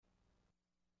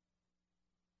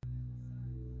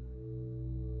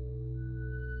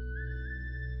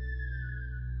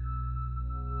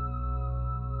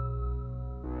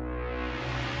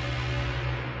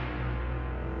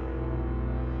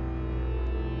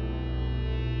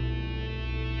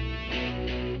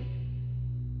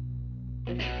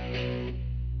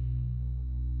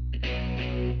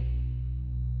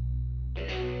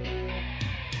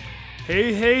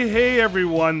Hey,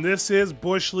 everyone. This is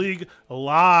Bush League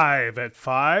Live at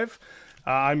 5.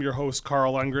 I'm your host,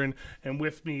 Carl Lundgren, and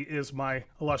with me is my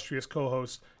illustrious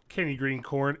co-host, Kenny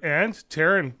Greencorn, and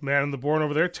Taryn, man in the born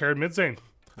over there, Taryn Midzane.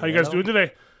 How you guys doing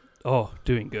today? Oh,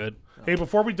 doing good. Hey,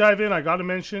 before we dive in, I got to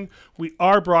mention, we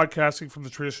are broadcasting from the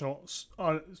traditional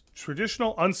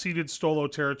unceded Stolo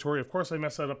territory. Of course, I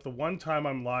messed that up the one time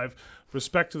I'm live.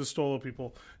 Respect to the Stolo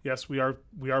people. Yes, we are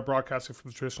broadcasting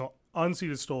from the traditional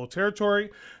unceded Stolo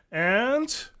territory.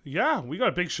 And, yeah, we got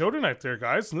a big show tonight there,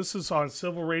 guys. And this is on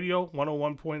Civil Radio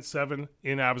 101.7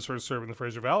 in Abbotsford, serving the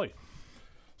Fraser Valley.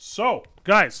 So,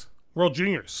 guys, World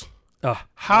Juniors.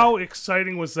 How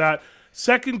exciting was that?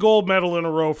 Second gold medal in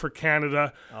a row for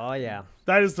Canada. Oh, yeah.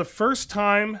 That is the first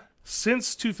time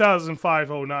since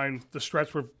 2005-09, the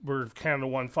stretch where Canada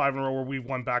won 5 in a row, where we've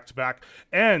won back-to-back.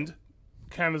 And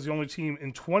Canada's the only team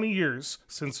in 20 years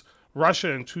since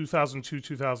Russia in 2002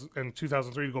 and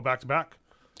 2003 to go back-to-back.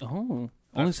 Oh,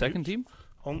 only second team?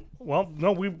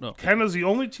 No. Canada's the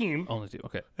only team. Only team,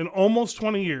 okay. In almost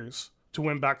 20 years to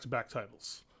win back-to-back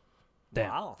titles.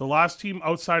 Damn. Wow. The last team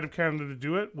outside of Canada to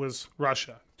do it was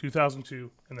Russia, 2002,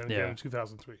 and then again in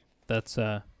 2003. That's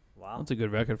Wow. that's a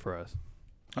good record for us.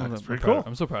 That's pretty proud- cool.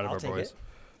 I'm so proud of I'll our take boys. it.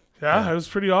 Yeah, it was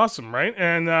pretty awesome, right?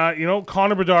 And,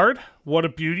 Connor Bedard, what a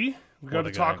beauty. We got What to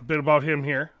a talk guy. a bit about him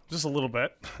here, just a little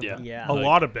bit. Yeah. Yeah. A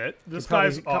lot of bit. This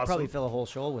guy's Could awesome. probably fill a whole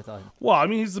show with him. Well, I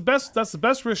mean, he's the best. That's the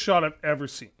best wrist shot I've ever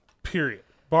seen, period.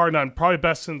 Bar none. Probably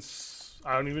best since,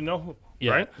 I don't even know who,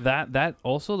 Yeah. right? That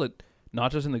also, like,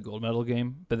 not just in the gold medal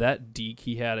game, but that deke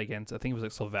he had against, I think it was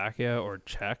like Slovakia or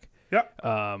Czech. Yeah.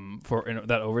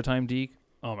 That overtime deke.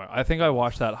 Oh my! I think I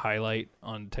watched that highlight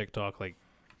on TikTok like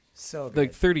So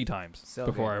good. 30 times So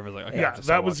before good. I was like, okay, Yeah, I have to that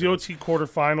start was the watching OT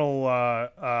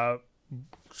quarterfinal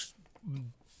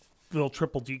little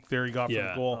triple deke there he got for the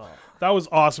Yeah. goal. That was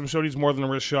awesome. Showed he's more than a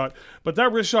wrist shot. But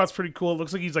that wrist shot's pretty cool. It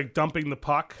looks like he's like dumping the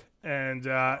puck, and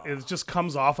it just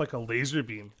comes off like a laser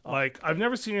beam. Like, I've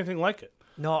never seen anything like it.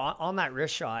 No, on that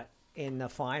wrist shot in the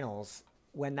finals,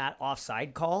 when that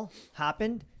offside call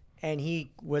happened, and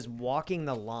he was walking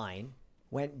the line,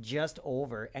 went just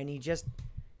over, and he just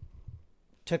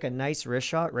took a nice wrist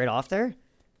shot right off there,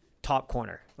 top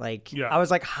corner. Like, Yeah. I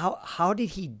was like, how did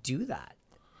he do that?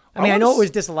 I mean, I know it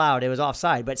was disallowed. It was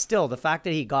offside, but still, the fact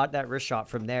that he got that wrist shot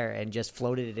from there and just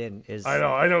floated it in is... I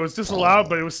know. It was disallowed,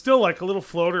 but it was still like a little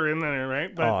floater in there,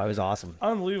 right? But it was awesome.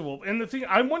 unbelievable. And the thing,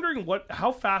 I'm wondering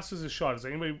how fast is his shot? Has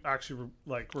anybody actually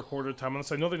recorded time on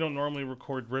this? I know they don't normally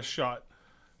record wrist shot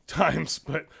times,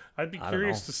 but I'd be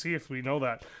curious to see if we know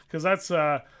that, because that's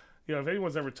if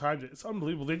anyone's ever timed it, it's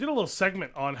unbelievable. They did a little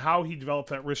segment on how he developed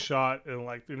that wrist shot and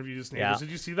like interviewed his neighbors. Yeah. Did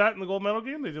you see that in the gold medal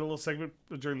game? They did a little segment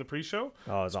during the pre-show.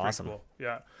 Oh, it was Pretty awesome. cool.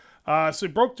 Yeah. So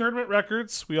he broke tournament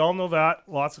records. We all know that.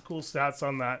 Lots of cool stats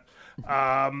on that.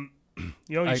 I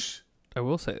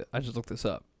will say, I just looked this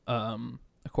up.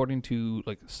 According to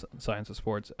like Science of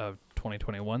Sports of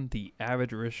 2021, the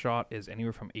average wrist shot is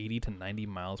anywhere from 80 to 90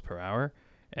 miles per hour,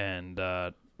 and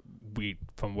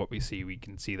from what we see, we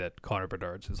can see that Connor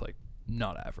Bedard's is like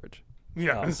not average.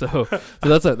 Yeah. So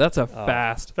that's a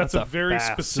fast. That's a very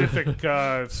fast.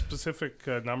 specific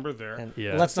number there. And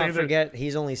Yeah. let's Say not that forget,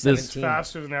 he's only this 17.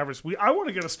 Faster than average. I want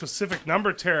to get a specific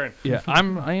number, Taryn. Yeah,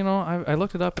 I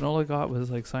looked it up and all I got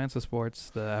was like Science of Sports.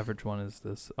 The average one is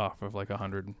this off of like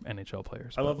 100 NHL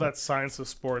players. I love that Science of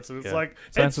Sports. And it's Yeah. like,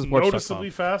 Science it's of Sports.com. noticeably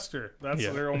faster. That's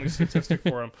Yeah. their only statistic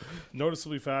for him.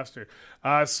 Noticeably faster.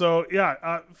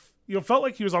 Felt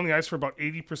like he was on the ice for about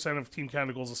 80% of Team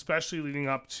Canada goals, especially leading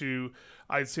up to,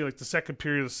 I'd say, like the second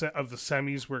period of the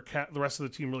semis, where the rest of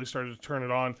the team really started to turn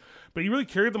it on. But he really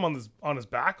carried them on his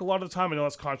back a lot of the time. I know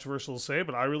that's controversial to say,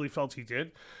 but I really felt he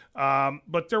did.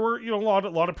 But there were a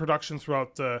lot of production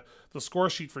throughout the score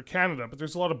sheet for Canada. But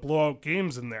there's a lot of blowout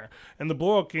games in there, and the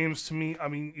blowout games, to me, I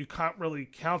mean, you can't really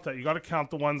count that. You got to count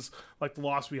the ones like the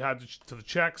loss we had to the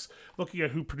Czechs. Looking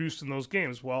at who produced in those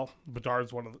games, well,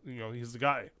 Bedard's one of he's the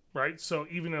guy. Right, so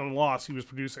even in a loss, he was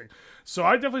producing. So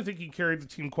I definitely think he carried the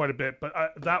team quite a bit. But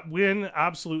that win,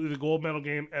 absolutely, the gold medal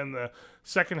game and the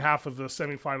second half of the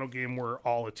semifinal game were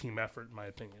all a team effort, in my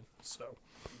opinion. So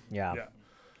Yeah.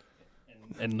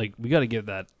 and like we got to give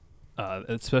that,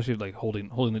 especially like holding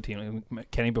the team.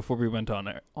 Like, Kenny, before we went on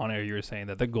air, you were saying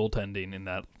that the goaltending in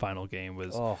that final game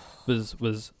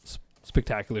was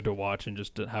spectacular to watch, and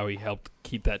just how he helped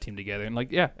keep that team together. And like,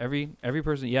 yeah, every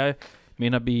person, may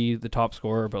not be the top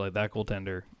scorer, but like that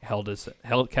goaltender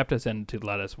kept us in to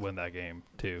let us win that game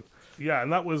too. Yeah,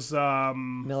 and that was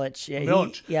Milic. Yeah,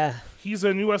 Milic. He's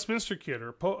a New Westminster kid,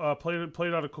 or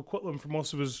played out of Coquitlam for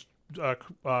most of his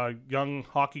young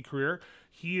hockey career.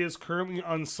 He is currently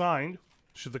unsigned.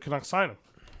 Should the Canucks sign him?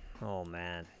 Oh,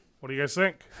 man. What do you guys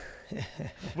think?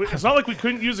 It's not like we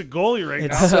couldn't use a goalie right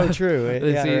It's now. so true.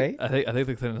 Yeah, See, right? I think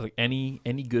the thing is like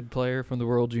any good player from the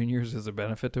World Juniors is a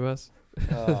benefit to us.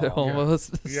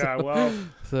 Almost. Yeah, well,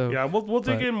 So yeah, we'll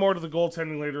dig in more to the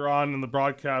goaltending later on in the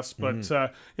broadcast. But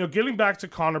getting back to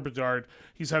Connor Bedard,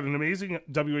 he's had an amazing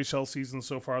WHL season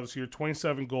so far this year: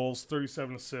 27 goals,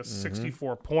 37 assists,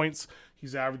 64 points.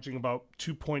 He's averaging about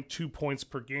 2.2 points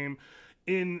per game.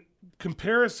 In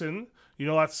comparison,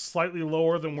 that's slightly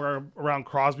lower than where around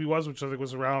Crosby was, which I think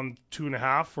was around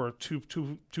 2.5 or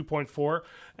 2.4.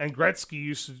 And Gretzky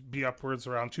used to be upwards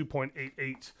around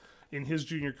 2.88 in his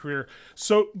junior career.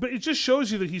 So, but it just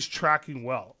shows you that he's tracking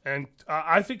well. And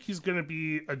I think he's going to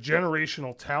be a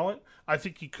generational talent. I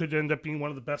think he could end up being one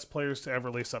of the best players to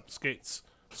ever lace up skates.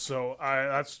 So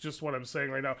that's just what I'm saying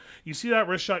right now. You see that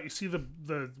wrist shot, you see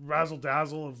the razzle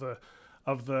dazzle of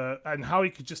the and how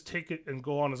he could just take it and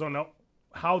go on his own. Now,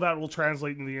 how that will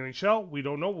translate in the NHL, we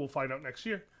don't know. We'll find out next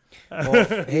year. Well, go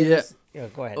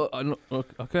ahead.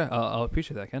 Okay, I'll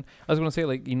appreciate that, Ken. I was going to say,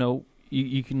 like,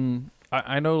 you can.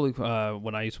 I know, like,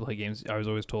 when I used to play games, I was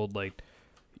always told, like,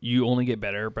 you only get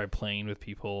better by playing with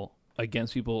people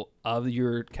against people of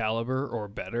your caliber or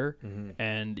better.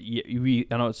 And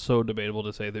I know it's so debatable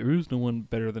to say there is no one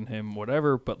better than him,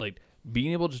 whatever. But like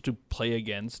being able just to play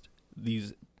against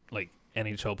these like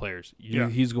NHL players,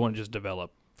 he's going to just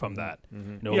develop from that.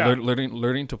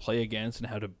 Learning to play against and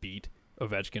how to beat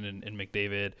Ovechkin and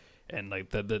McDavid, and like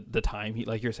the time he,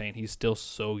 like you're saying, he's still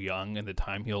so young, and the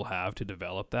time he'll have to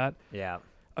develop that. Yeah.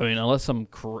 I mean, unless something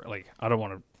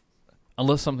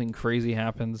crazy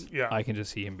happens, I can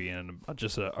just see him being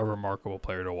just a remarkable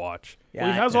player to watch. Yeah,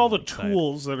 well, he has all the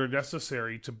tools that are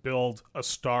necessary to build a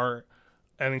star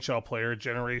NHL player, a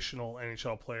generational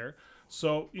NHL player.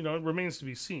 So, it remains to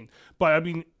be seen. But, I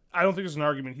mean, I don't think there's an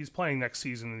argument. He's playing next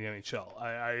season in the NHL.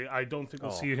 I don't think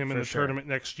we'll see him in the tournament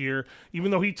next year,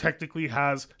 even though he technically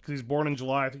has, because he's born in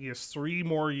July, I think he has 3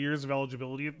 more years of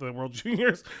eligibility at the World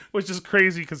Juniors, which is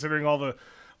crazy considering all the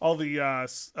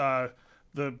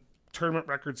tournament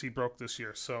records he broke this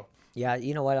year. So yeah,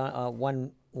 you know what?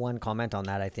 One comment on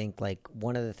that. I think like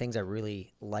one of the things I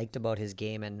really liked about his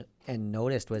game and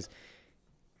noticed was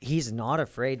he's not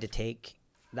afraid to take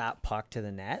that puck to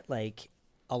the net. Like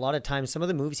a lot of times, some of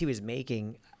the moves he was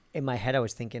making, in my head, I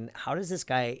was thinking, how does this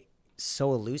guy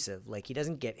so elusive? Like he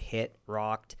doesn't get hit,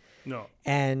 rocked. No.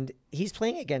 And he's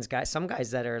playing against some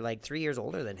guys that are like 3 years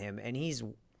older than him, and he's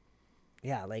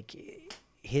like.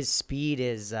 His speed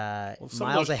is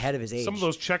miles ahead of his age. Some of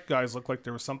those Czech guys look like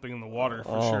there was something in the water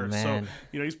for sure. Man.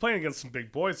 So he's playing against some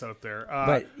big boys out there.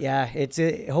 But yeah,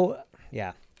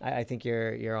 I think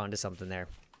you're onto something there.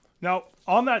 Now,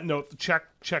 on that note, the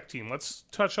Czech team. Let's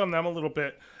touch on them a little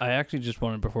bit. I actually just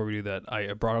wanted, before we do that,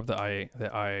 I brought up the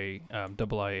IIHF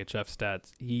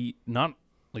stats. He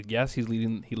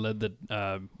led the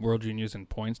World Juniors in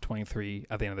points, 23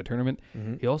 at the end of the tournament.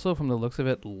 He also, from the looks of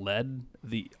it, led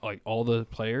all the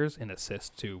players in assists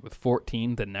too, with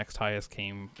 14. The next highest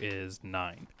is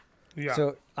 9. Yeah.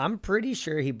 So I'm pretty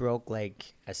sure he broke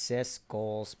like assists,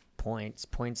 goals, points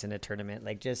in a tournament.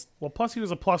 Like plus he was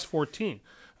a plus 14.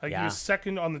 He was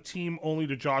second on the team only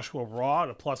to Joshua Raw at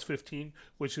a plus 15,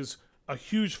 which is a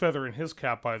huge feather in his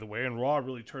cap, by the way, and Raw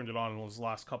really turned it on in his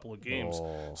last couple of games.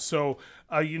 So,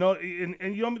 there's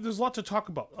a lot to talk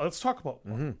about. Let's talk about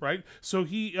one, right? So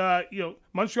he,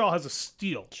 Montreal has a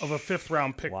steal of a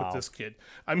 5th-round pick with this kid.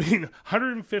 I mean,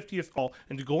 150th ball,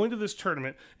 and to go into this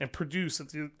tournament and produce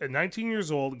at 19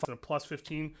 years old at a plus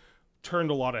 15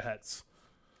 turned a lot of heads.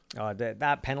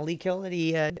 That penalty kill that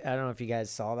he had, I don't know if you guys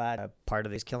saw that. Part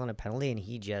of this killing a penalty, and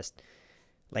he just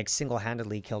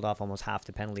single-handedly killed off almost half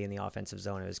the penalty in the offensive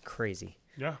zone. It was crazy.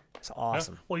 Yeah. It's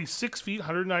awesome. Yeah. Well, he's 6 feet,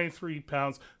 193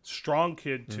 pounds, strong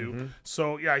kid too.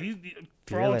 So, yeah,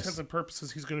 for all intents and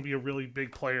purposes, he's going to be a really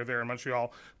big player there in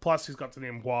Montreal. Plus, he's got the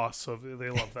name Wah, so they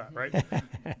love that, right?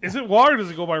 Is it Wah or does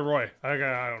it go by Roy? I don't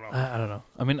know. I don't know.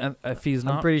 I mean, if he's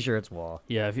not... I'm pretty sure it's Wah.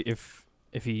 Yeah, if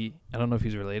he... I don't know if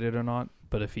he's related or not,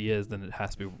 but if he is, then it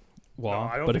has to be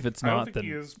Wah. No, if it's not, I don't think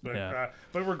he is. But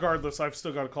regardless, I've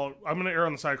still got to call it. I'm going to err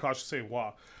on the side of caution, say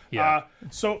Wah. Yeah.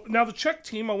 So now the Czech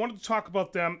team, I wanted to talk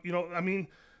about them.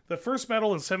 The first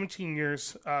medal in 17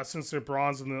 years since their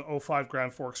bronze in the 05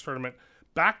 Grand Forks tournament.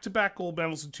 Back-to-back gold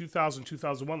medals in 2000,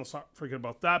 2001. Let's not forget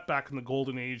about that. Back in the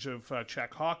golden age of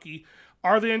Czech hockey.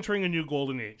 Are they entering a new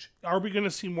golden age? Are we going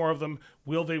to see more of them?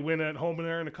 Will they win at home and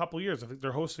there in a couple of years? I think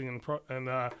they're hosting in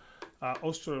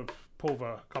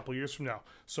Ostropova a couple of years from now.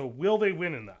 So will they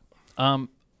win in that? I'll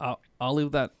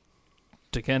leave that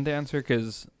to Ken to answer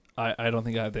because I don't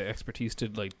think I have the expertise to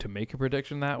make a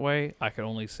prediction that way. I can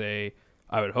only say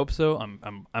I would hope so.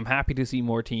 I'm happy to see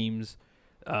more teams.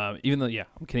 Even though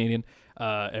I'm Canadian,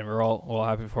 and we're all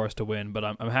happy for us to win, but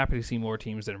I'm happy to see more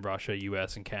teams than Russia,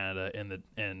 U.S. and Canada in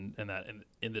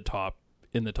the top.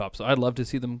 So I'd love to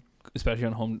see them, especially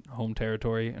on home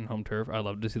territory and home turf. I'd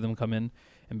love to see them come in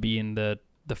and be in the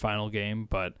final game.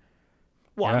 But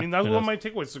I mean, that's one of my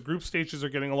takeaways. The group stages are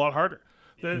getting a lot harder.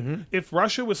 If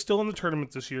Russia was still in the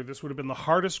tournament this year, this would have been the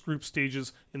hardest group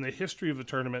stages in the history of the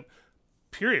tournament.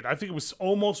 Period. I think it was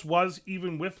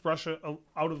even with Russia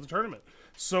out of the tournament.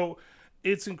 So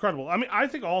it's incredible. I mean, I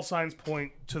think all signs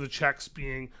point to the Czechs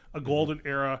being a golden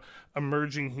era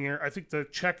emerging here. I think the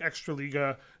Czech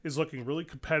Extraliga is looking really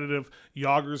competitive.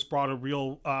 Jágr's brought a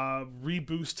real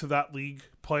reboost to that league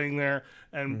playing there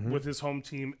and with his home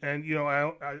team. And,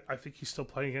 I think he's still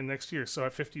playing again next year. So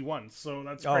at 51. So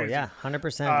that's crazy. Oh, yeah.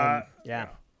 100%. Yeah.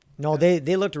 No,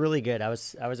 they looked really good. I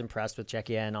was impressed with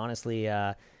Czechia. And honestly,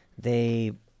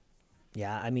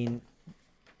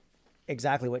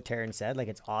 exactly what Taryn said. Like,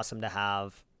 it's awesome to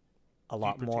have a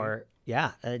lot Deeper more,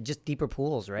 just deeper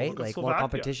pools, right? Like more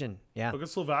competition. Yeah. Look at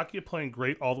Slovakia playing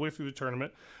great all the way through the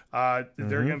tournament.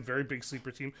 They're again very big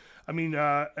sleeper team. I mean,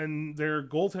 and their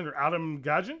goaltender Adam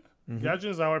Gajin. Gajin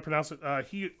is how I pronounce it.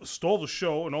 He stole the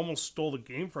show and almost stole the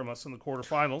game from us in the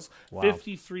quarterfinals. Wow.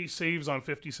 53 saves on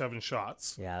 57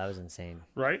 shots. Yeah, that was insane.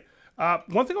 Right.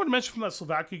 One thing I want to mention from that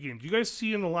Slovakia game. Do you guys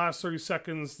see in the last 30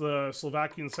 seconds the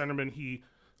Slovakian centerman?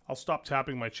 I'll stop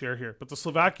tapping my chair here. But the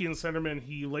Slovakian centerman,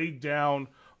 he laid down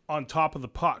on top of the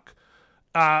puck.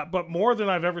 But more than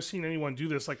I've ever seen anyone do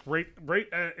this, like right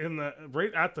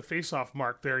at the face-off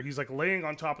mark there, he's like laying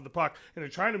on top of the puck, and they're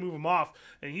trying to move him off,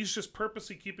 and he's just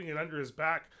purposely keeping it under his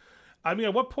back. I mean,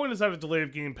 at what point is that a delay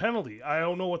of game penalty? I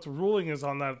don't know what the ruling is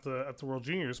on that at the World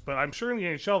Juniors, but I'm sure in the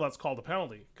NHL that's called a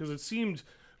penalty because it seemed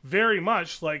very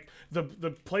much like the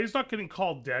play's not getting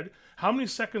called dead. How many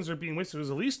seconds are being wasted? It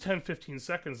was at least 10-15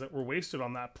 seconds that were wasted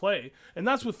on that play. And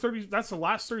that's that's the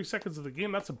last 30 seconds of the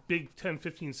game. That's a big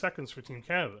 10-15 seconds for Team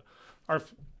Canada.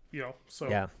 Yeah.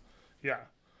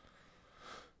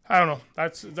 I don't know.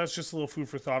 That's just a little food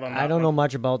for thought on that. I don't know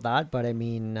much about that, but I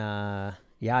mean, I'm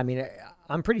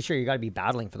pretty sure you got to be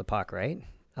battling for the puck, right?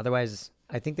 Otherwise,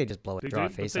 I think they just blow it, draw a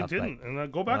face off. They didn't.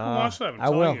 And go back and watch that. I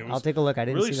will. I'll take a look. I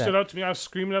didn't see that. Really stood out to me. I was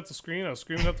screaming at the screen. I was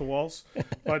screaming at the walls.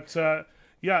 But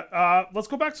let's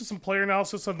go back to some player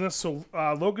analysis on this. So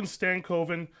Logan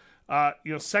Stankoven,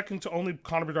 second to only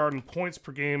Connor Bedard in points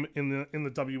per game in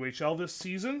the WHL this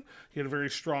season. He had a very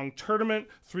strong tournament,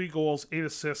 3 goals, 8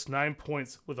 assists, 9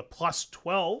 points with a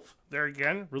 +12. There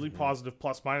again, really positive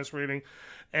plus-minus rating.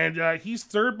 And he's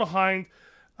third behind.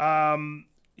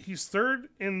 He's third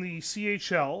in the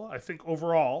CHL, I think,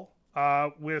 overall,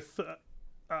 with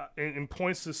in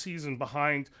points this season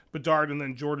behind Bedard, and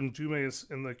then Jordan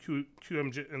Dumais in the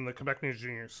QMJ in the Quebec Major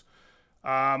Juniors.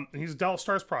 He's a Dallas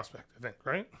Stars prospect, I think,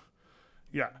 right?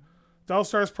 Yeah, Dallas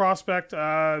Stars prospect.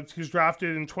 He was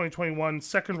drafted in 2021,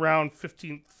 second round,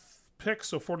 15th pick,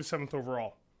 so 47th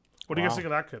overall. What do you guys think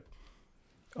of that kid?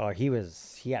 Oh,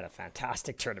 he had a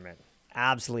fantastic tournament,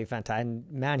 absolutely fantastic. And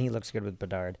man, he looks good with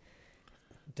Bedard.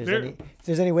 If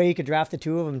there's any way you could draft the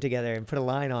two of them together and put a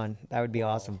line on, that would be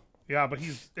awesome. Yeah, but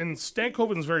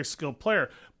Stankoven's a very skilled player,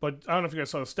 but I don't know if you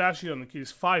guys saw the stat sheet on the kid.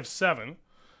 He's 5'7",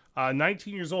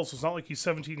 19 years old, so it's not like he's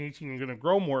 17, 18 and going to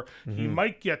grow more. He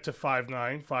might get to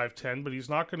 5'9", 5'10", but he's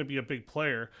not going to be a big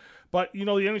player. But, the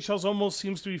NHL almost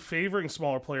seems to be favoring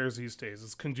smaller players these days.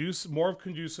 It's more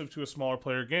conducive to a smaller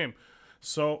player game.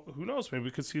 So, who knows? Maybe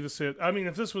we could see this. I mean,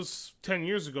 if this was 10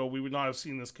 years ago, we would not have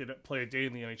seen this kid play a day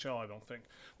in the NHL, I don't think.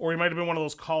 Or he might have been one of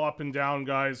those call-up and down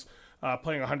guys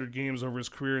playing 100 games over his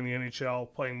career in the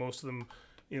NHL, playing most of them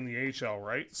in the AHL,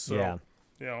 right? So,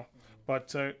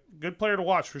 but good player to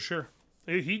watch for sure.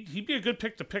 He'd be a good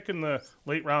pick in the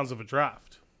late rounds of a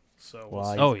draft.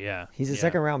 So, he's a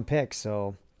second-round pick,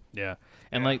 so... Yeah,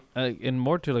 and and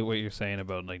more to what you're saying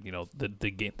about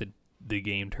the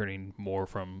game turning more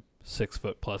from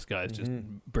 6-foot plus guys, just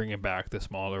bringing back the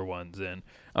smaller ones in.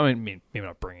 I mean, maybe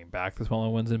not bringing back the smaller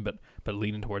ones in, but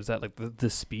leaning towards that. Like the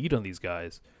speed on these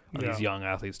guys, on these young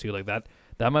athletes too. Like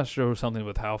that must show something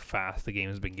with how fast the game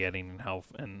has been getting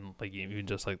and even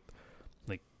just like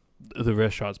the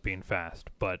wrist shots being fast,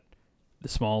 but the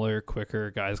smaller,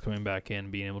 quicker guys coming back in,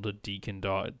 being able to deke and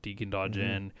dodge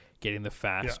in, getting the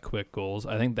fast, quick goals.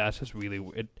 I think that's just really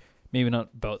it. Maybe not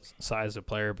about size of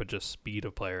player, but just speed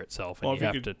of player itself.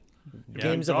 And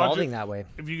Game's evolving that way.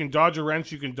 If you can dodge a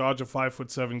wrench, you can dodge a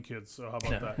 5'7" kid. So how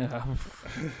about that?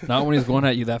 Not when he's going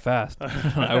at you that fast.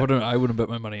 I wouldn't bet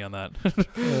my money on that.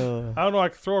 I don't know. I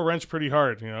can throw a wrench pretty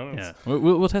hard. Yeah,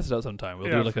 we'll test it out sometime.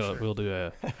 We'll do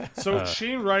a. So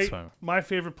Shane Wright, my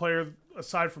favorite player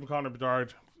aside from Connor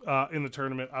Bedard in the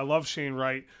tournament. I love Shane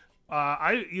Wright.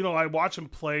 I watch him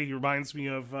play. He reminds me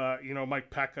of Mike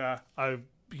Pekka. I'm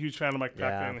a huge fan of Mike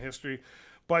Pekka in history.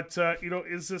 But,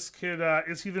 is this kid,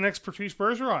 is he the next Patrice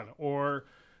Bergeron? Or,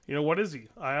 what is he?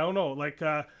 I don't know. Like,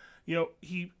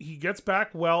 he gets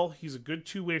back well. He's a good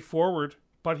two-way forward.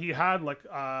 But he had,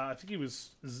 I think he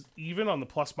was even on the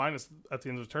plus-minus at the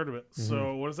end of the tournament. Mm-hmm.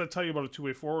 So what does that tell you about a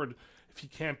two-way forward if he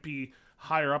can't be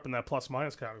higher up in that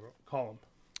plus-minus column?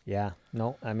 Yeah.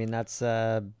 No, I mean, that's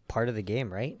part of the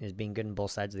game, right? Is being good on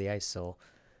both sides of the ice, so...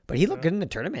 But he looked good in the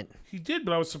tournament. He did,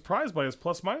 but I was surprised by his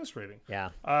plus-minus rating. Yeah.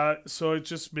 So it's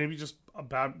just maybe just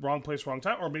a wrong place, wrong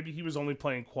time, or maybe he was only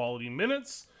playing quality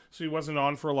minutes, so he wasn't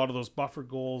on for a lot of those buffer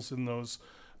goals in those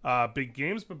big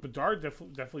games. But Bedard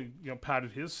definitely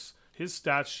padded his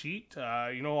stat sheet.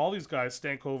 All these guys,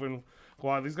 Stankoven,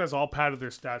 these guys all padded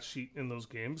their stat sheet in those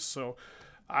games. So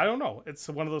I don't know. It's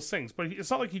one of those things. But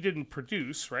it's not like he didn't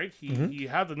produce, right? He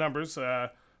had the numbers.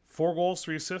 4 goals,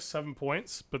 3 assists, 7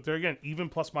 points. But there again, even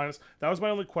plus minus. That was my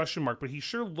only question mark. But he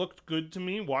sure looked good to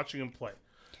me watching him play.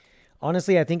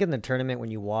 Honestly, I think in the tournament when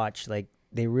you watch, they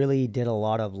really did a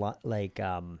lot of line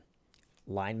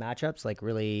matchups,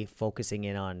 really focusing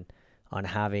in on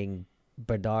having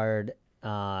Bedard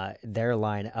their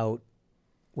line out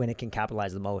when it can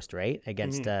capitalize the most, right,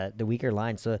 against the weaker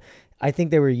line. So I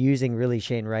think they were using really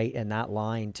Shane Wright and that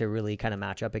line to really kind of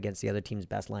match up against the other team's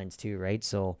best lines too, right?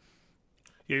 So.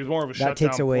 Yeah, he's more of a shutdown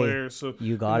player. So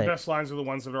the best lines are the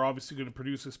ones that are obviously going to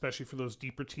produce, especially for those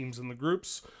deeper teams in the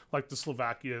groups, like the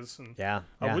Slovakias. And I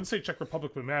wouldn't say Czech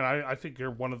Republic, but man, I think they're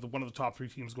one of the top 3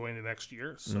 teams going into next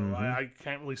year. So I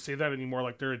can't really say that anymore.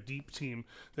 Like they're a deep team.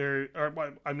 They're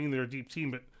a deep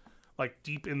team, but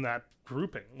deep in that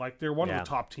grouping. Like they're one of the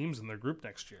top teams in their group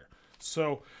next year.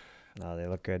 So, they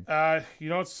look good.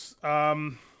 It's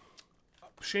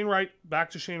Shane Wright. Back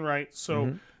to Shane Wright.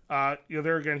 So.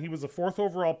 There again, he was the 4th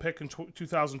overall pick in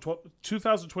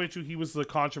 2022. He was the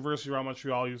controversy around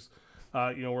Montreal. He was,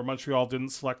 where Montreal didn't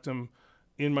select him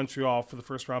in Montreal for the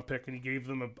first round pick, and he gave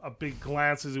them a big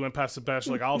glance as he went past the bench,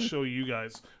 like, I'll show you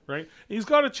guys, right? And he's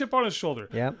got a chip on his shoulder.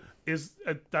 Yeah.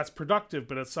 That's productive,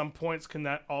 but at some points, can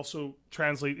that also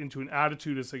translate into an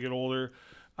attitude as they get older?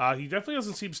 He definitely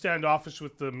doesn't seem standoffish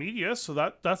with the media,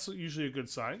 so that's usually a good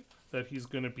sign that he's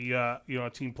going to be a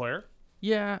team player.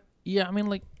 Yeah. Yeah, I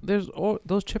mean,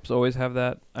 those chips always have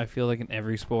that. I feel like in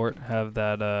every sport have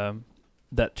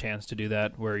that chance to do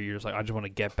that, where you're just like, I just want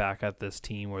to get back at this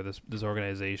team or this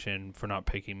organization for not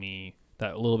picking me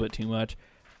that a little bit too much.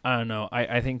 I don't know.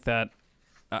 I think that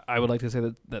I would like to say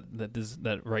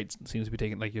that Wright seems to be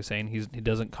taking, like you're saying, he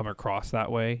doesn't come across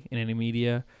that way in any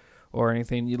media or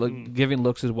anything. Giving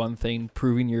looks is one thing,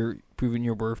 proving your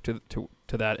worth to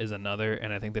that is another,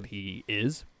 and I think that he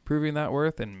is proving that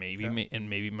worth, and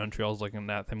maybe Montreal's looking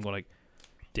at him going like,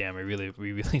 damn, we really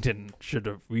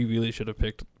should have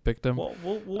picked him. Well,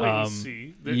 we'll wait and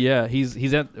see.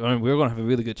 He's at. I mean, we're going to have a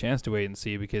really good chance to wait and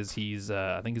see because he's.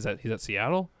 I think he's at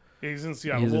Seattle. Yeah, he's in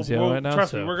Seattle. He's in Seattle right now.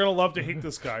 Trust me, we're gonna love to hate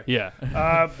this guy. Yeah.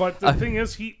 But the thing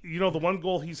is, the one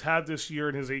goal he's had this year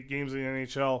in his 8 games in the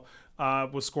NHL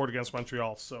was scored against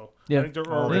Montreal. So I think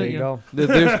there you go.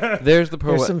 There's the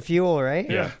there's some fuel, right?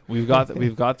 Yeah. We've got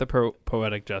the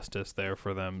poetic justice there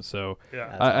for them. So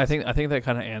I think that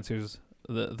kind of answers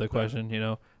the question.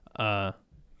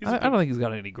 I don't think he's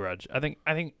got any grudge. I think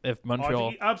if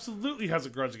Montreal, he absolutely has a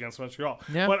grudge against Montreal.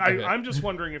 Yeah, but I'm just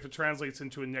wondering if it translates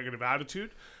into a negative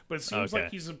attitude. But it seems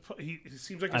like he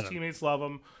seems like his teammates love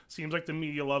him. Seems like the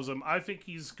media loves him. I think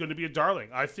he's going to be a darling.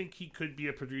 I think he could be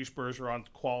a Patrice Bergeron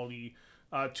quality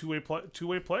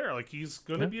two-way player. Like he's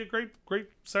going to be a great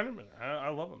centerman. I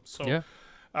love him. So. Yeah.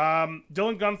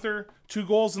 Dylan Guenther, 2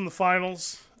 goals in the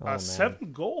finals,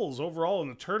 7 goals overall in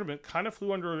the tournament. Kind of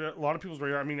flew under a lot of people's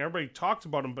radar. I mean, everybody talked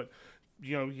about him, but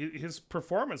his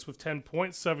performance with 10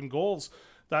 points, 7 goals,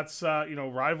 that's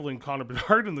rivaling Connor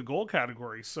Bedard in the goal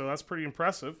category. So that's pretty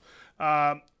impressive.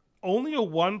 Only a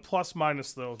 1 plus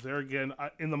minus though. There again,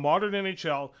 in the modern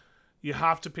NHL, you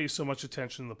have to pay so much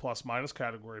attention to the plus minus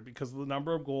category because of the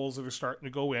number of goals that are starting to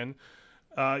go in.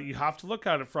 You have to look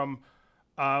at it from.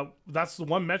 That's the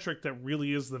one metric that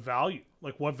really is the value.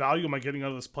 Like, what value am I getting out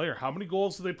of this player? How many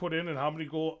goals do they put in, and how many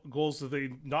goals do they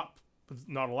not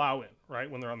allow in, right,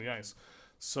 when they're on the ice?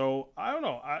 So, I don't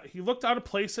know. He looked out of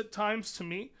place at times to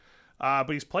me. But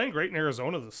he's playing great in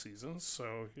Arizona this season,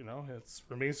 so it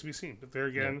remains to be seen. But there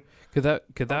again, could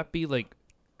that be like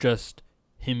just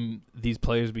him? These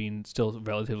players being still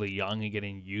relatively young and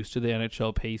getting used to the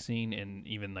NHL pacing, and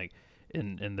even like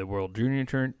in the World Junior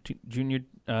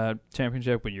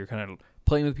Championship when you're kind of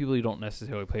playing with people you don't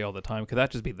necessarily play all the time. Could that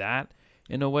just be that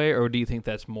in a way, or do you think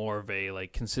that's more of a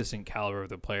like consistent caliber of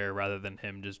the player rather than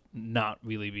him just not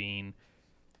really being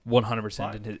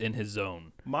 100% in his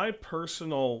zone? My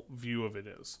personal view of it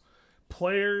is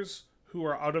players who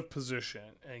are out of position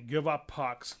and give up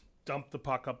pucks, dump the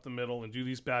puck up the middle, and do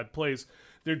these bad plays,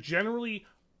 they're generally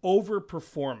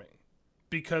overperforming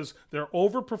because they're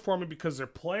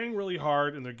playing really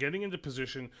hard and they're getting into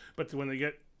position. But when they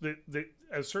get at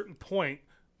a certain point,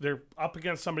 they're up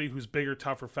against somebody who's bigger,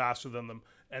 tougher, faster than them,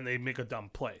 and they make a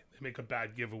dumb play. They make a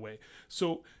bad giveaway.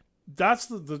 So that's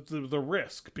the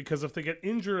risk, because if they get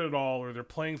injured at all or they're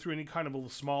playing through any kind of a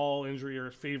small injury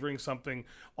or favoring something,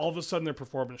 all of a sudden their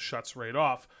performance shuts right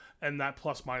off, and that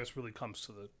plus minus really comes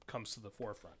to the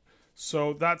forefront.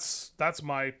 So that's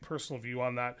my personal view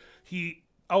on that.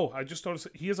 I just noticed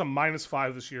he has a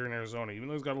 -5 this year in Arizona, even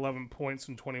though he's got 11 points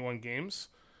in 21 games,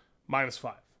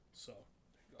 -5. So there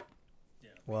you go. Yeah.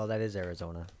 Well, that is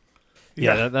Arizona.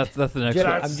 Yeah, that's the next one.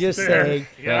 I'm just saying.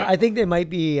 Yeah. I think they might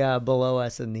be below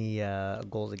us in the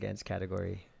goals against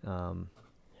category in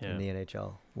the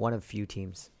NHL. One of few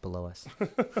teams below us.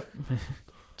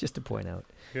 Just to point out.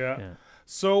 Yeah.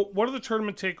 So what are the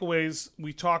tournament takeaways?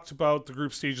 We talked about the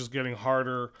group stages getting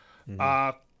harder.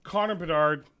 Mm-hmm. Connor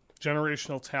Bedard,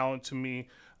 generational talent to me.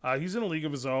 He's in a league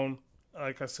of his own,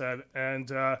 like I said. And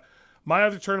my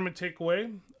other tournament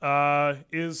takeaway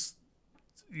is...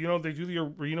 they do the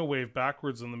arena wave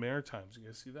backwards in the Maritimes. You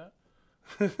guys see that?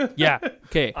 Yeah.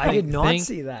 Okay. I did not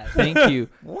see that. Thank you.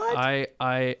 What?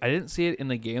 I didn't see it in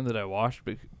the game that I watched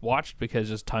because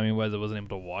just timing wise I wasn't able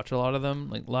to watch a lot of them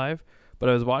like live. But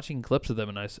I was watching clips of them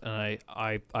and I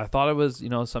thought it was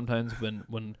sometimes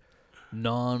when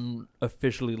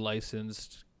non-officially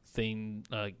licensed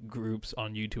groups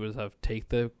on YouTube have take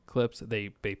the clips, they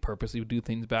purposely do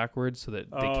things backwards so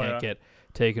that they can't get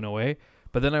taken away.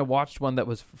 But then I watched one that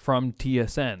was from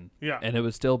TSN, and it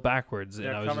was still backwards.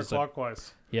 Yeah, and I was counterclockwise.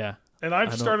 Just yeah, and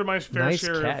I've started my fair Nice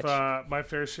share catch.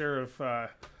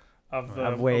 of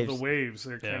the waves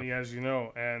there, Kenny, as you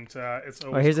know, and it's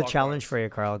always. Here's a challenge for you,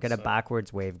 Carl. Get a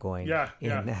backwards wave going. Yeah.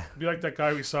 Be like that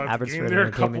guy we saw at the game Abbotsford there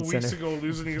a couple Entertainment weeks Center. ago,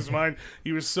 losing his mind.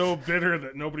 He was so bitter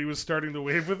that nobody was starting the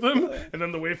wave with him, and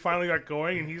then the wave finally got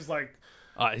going, and he's like.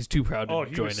 He's too proud to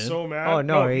he join was in. so mad. Oh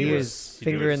no, he was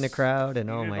fingering the crowd, and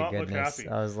oh my not look goodness, happy.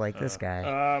 I was like, this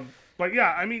guy. But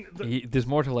yeah, I mean, there's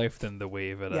more to life than the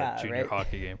wave at a junior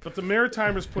hockey game. But the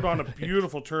Maritimers put on a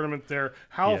beautiful tournament there.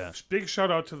 Big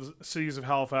shout out to the cities of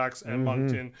Halifax and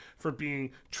Moncton for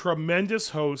being tremendous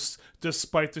hosts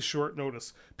despite the short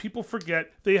notice. People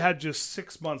forget they had just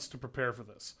 6 months to prepare for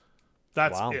this.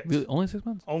 That's it. Really? Only 6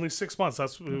 months? Only 6 months.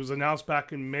 It was announced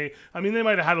back in May. I mean, they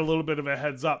might have had a little bit of a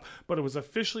heads up, but it was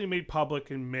officially made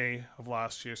public in May of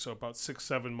last year. So about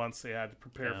 6-7 months they had to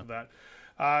prepare for that.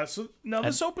 So now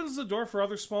this opens the door for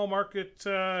other small market,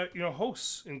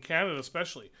 hosts in Canada,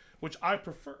 especially, which I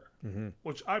prefer.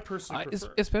 Which I personally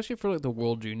prefer, especially for like the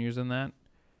World Juniors and that.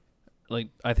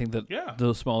 Like I think that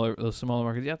those smaller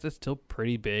markets, it's still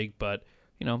pretty big, but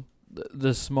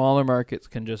the smaller markets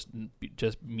can just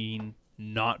mean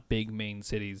not big main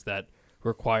cities that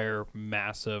require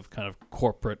massive kind of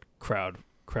corporate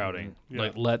crowding.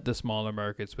 Like let the smaller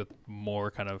markets with more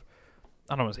kind of,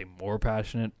 I don't want to say more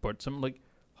passionate, but some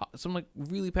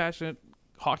really passionate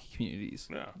hockey communities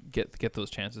get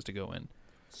those chances to go in.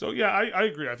 So I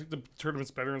agree. I think the tournament's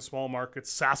better in small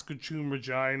markets. Saskatchewan,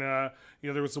 Regina.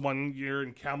 There was the one year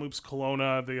in Kamloops,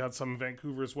 Kelowna. They had some in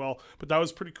Vancouver as well, but that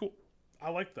was pretty cool. I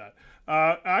like that.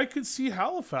 I could see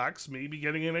Halifax maybe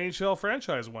getting an NHL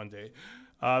franchise one day.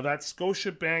 That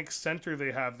Scotiabank Center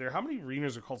they have there. How many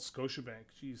arenas are called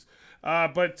Scotiabank? Jeez.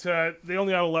 But they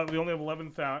only have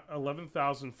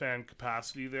 11,000 fan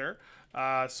capacity there.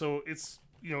 So it's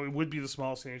it would be the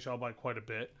smallest NHL by quite a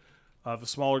bit. The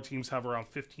smaller teams have around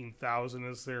 15,000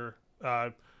 as their.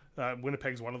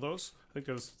 Winnipeg's one of those. I think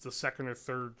it's the second or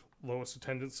third lowest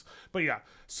attendance. But yeah,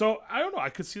 so I don't know. I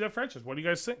could see that franchise. What do you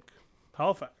guys think?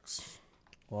 Halifax.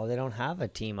 Well, they don't have a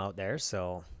team out there,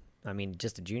 so I mean,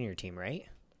 just a junior team, right?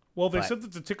 Well, they said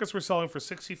that the tickets were selling for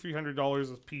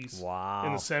 $6,300 a piece in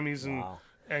the semis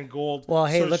and gold. Well,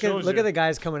 hey, look at the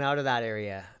guys coming out of that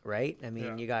area, right? I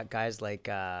mean, you got guys like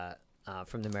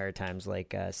from the Maritimes,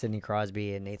 like Sidney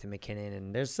Crosby and Nathan McKinnon,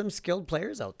 and there's some skilled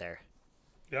players out there.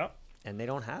 Yeah, and they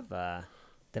don't have a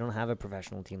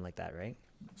professional team like that, right?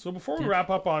 So before we wrap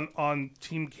up on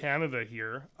Team Canada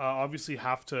here, obviously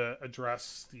have to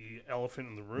address the elephant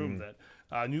in the room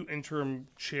that new interim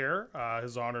chair,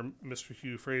 His Honor Mr.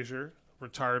 Hugh Fraser,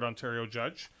 retired Ontario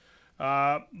judge.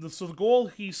 So the goal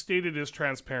he stated is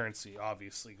transparency,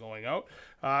 obviously, going out.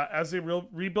 As they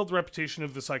rebuild the reputation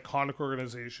of this iconic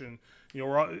organization,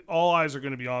 all eyes are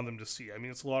going to be on them to see. I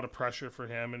mean, it's a lot of pressure for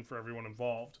him and for everyone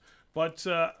involved. But,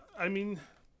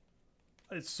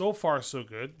 it's so far so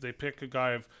good. They pick a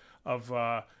guy of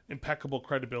impeccable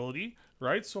credibility,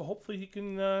 right? So hopefully he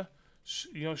can,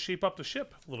 shape up the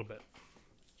ship a little bit.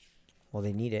 Well,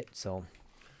 they need it, so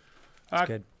it's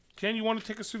good. Ken, you want to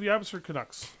take us through the Abbotsford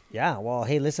Canucks? Yeah, well,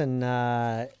 hey, listen,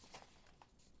 as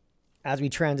we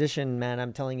transition, man,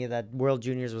 I'm telling you that World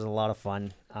Juniors was a lot of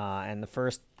fun. And the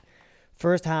first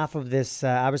half of this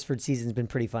Abbotsford season has been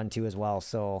pretty fun, too, as well.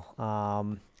 So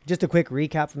just a quick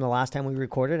recap from the last time we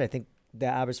recorded. I think the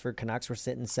Abbotsford Canucks were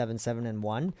sitting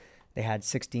 7-7-1. They had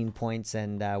 16 points,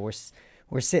 and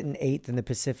we're sitting 8th in the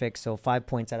Pacific, so 5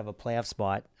 points out of a playoff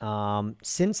spot.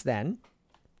 Since then,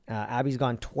 Abby's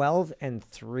gone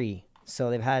 12-3. So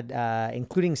they've had,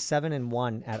 including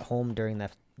 7-1 at home during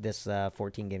this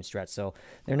 14-game stretch. So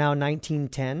they're now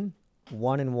 19-10,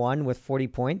 1-1 with 40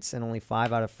 points and only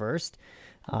 5 out of first.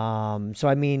 So,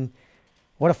 I mean,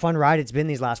 what a fun ride it's been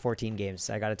these last 14 games.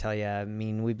 I got to tell you, I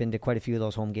mean, we've been to quite a few of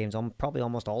those home games, probably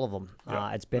almost all of them.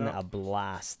 It's been a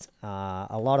blast,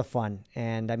 a lot of fun.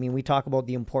 And, I mean, we talk about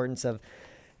the importance of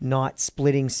not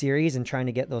splitting series and trying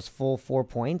to get those full 4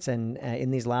 points. And in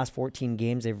these last 14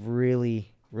 games, they've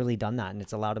really, really done that. And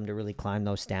it's allowed them to really climb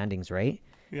those standings, right?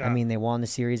 Yeah. I mean, they won the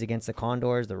series against the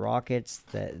Condors, the Rockets,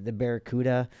 the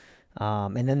Barracuda,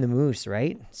 and then the Moose,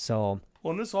 right? So...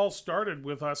 Well, and this all started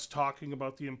with us talking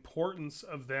about the importance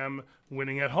of them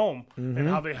winning at home and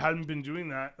how they hadn't been doing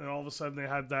that. And all of a sudden they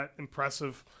had that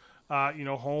impressive,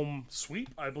 home sweep,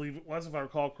 I believe it was, if I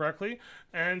recall correctly.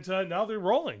 And now they're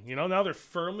rolling. Now they're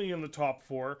firmly in the top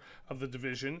 4 of the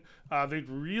division. They'd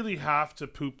really have to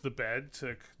poop the bed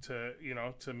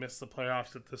to miss the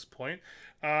playoffs at this point.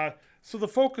 So the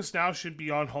focus now should be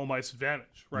on home ice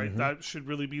advantage, right? Mm-hmm. That should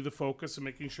really be the focus of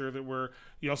making sure that we're,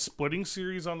 splitting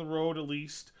series on the road at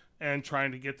least and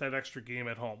trying to get that extra game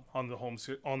at home on the home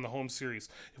series.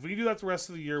 If we can do that the rest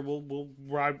of the year, we'll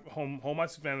ride home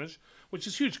ice advantage, which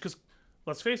is huge because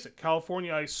let's face it,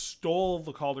 California Ice stole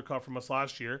the Calder Cup from us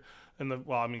last year.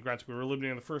 Granted, we were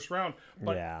eliminated in the first round,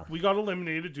 but we got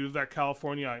eliminated due to that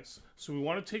California Ice. So we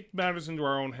want to take matters into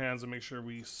our own hands and make sure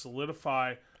we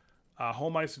solidify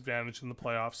home ice advantage in the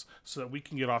playoffs so that we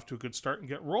can get off to a good start and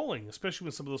get rolling, especially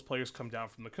when some of those players come down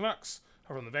from the Canucks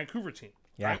or from the Vancouver team.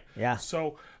 Yeah, right? yeah.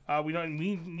 So we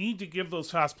need to give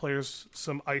those fast players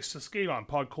some ice to skate on.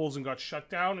 Pod Colson got shut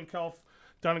down in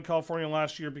California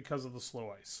last year because of the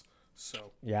slow ice.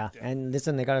 So yeah. And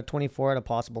listen, they got a 24 out of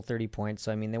possible 30 points.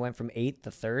 So I mean, they went from 8th to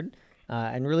 3rd.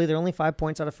 And really, they're only 5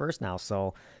 points out of first now.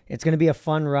 So it's going to be a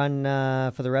fun run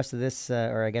for the rest of this,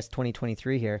 or I guess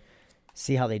 2023 here.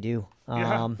 See how they do.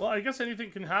 Well, I guess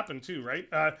anything can happen too, right?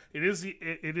 It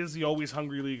is the always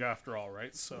hungry league after all,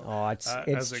 right? So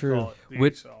it's true.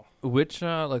 Which like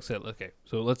I said, okay.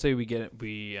 So let's say we get it.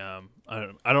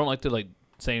 I don't like to like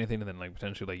say anything and then like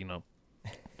potentially like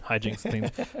hijinks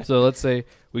things. So let's say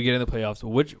we get in the playoffs.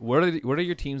 What are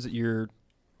your teams that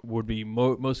would be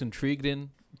most intrigued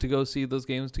in to go see those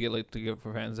games, to get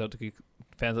for fans out to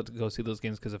go see those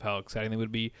games because of how exciting they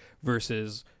would be,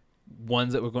 versus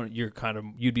ones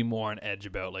that you'd be more on edge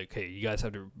about, like, hey, you guys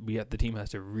the team has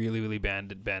to really, really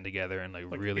band together and like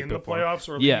really in perform. The playoffs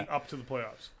or leading up to the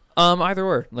playoffs. Either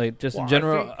or, like just in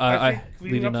general. I think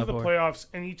leading up to the playoffs,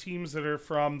 any teams that are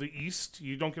from the East,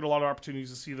 you don't get a lot of opportunities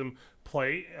to see them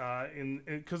play.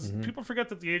 Because people forget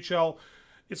that the AHL,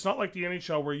 it's not like the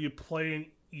NHL where you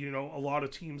play a lot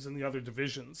of teams in the other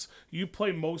divisions. You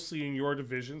play mostly in your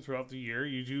division throughout the year.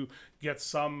 You do get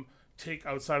some take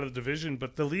outside of the division,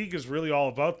 but the league is really all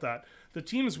about that. The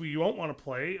teams you won't want to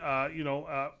play,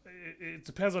 it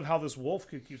depends on how this Wolf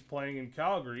kid keeps playing in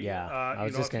Calgary. Yeah, I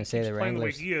was just going to say the playing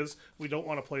Wranglers. The way he is, we don't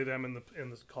want to play them in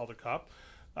the Calder Cup.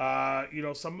 But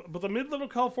the mid-level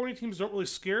California teams don't really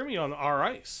scare me on our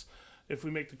ice. If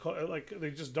we make they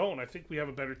just don't. I think we have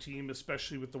a better team,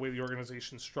 especially with the way the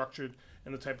organization is structured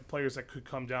and the type of players that could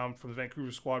come down from the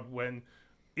Vancouver squad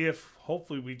if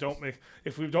hopefully we don't make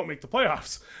the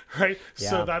playoffs, right? Yeah.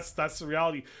 So that's the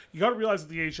reality. You got to realize at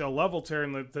the AHL level,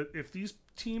 Taryn, that if these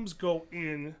teams go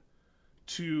in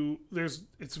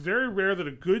it's very rare that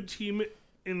a good team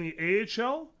in the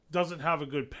AHL doesn't have a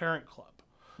good parent club.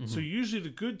 Mm-hmm. So usually the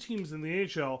good teams in the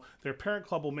AHL, their parent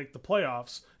club will make the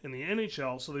playoffs in the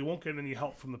NHL, so they won't get any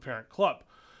help from the parent club.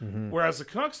 Mm-hmm. Whereas the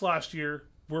Canucks last year,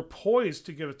 we're poised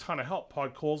to get a ton of help.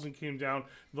 Podkolzin came down.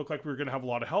 It looked like we were going to have a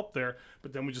lot of help there,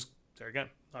 but then we just, there again,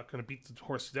 not going to beat the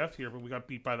horse to death here, but we got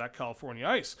beat by that California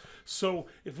ice. So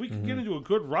if we can get into a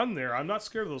good run there, I'm not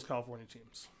scared of those California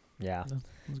teams. Yeah.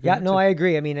 Yeah, no, I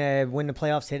agree. I mean, when the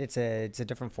playoffs hit, it's a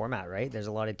different format, right? There's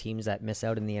a lot of teams that miss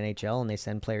out in the NHL and they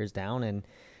send players down, and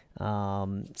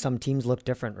some teams look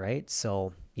different, right?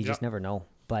 So you just never know.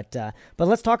 But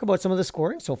let's talk about some of the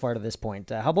scoring so far to this point.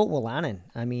 How about Wolanin?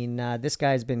 I mean, this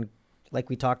guy's been, like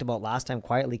we talked about last time,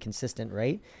 quietly consistent,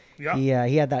 right? Yeah.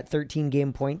 He had that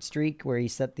 13-game point streak where he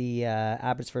set the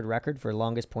Abbotsford record for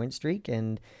longest point streak,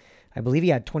 and I believe he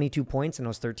had 22 points in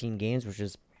those 13 games, which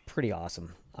is pretty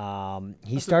awesome.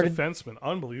 He started a defenseman,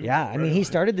 unbelievable. Yeah, I mean, he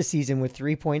started the season with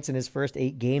 3 points in his first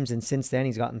 8 games, and since then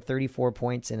he's gotten 34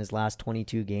 points in his last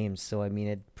 22 games. So I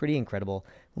mean, pretty incredible.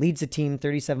 Leads the team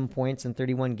 37 points in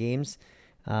 31 games.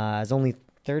 Is only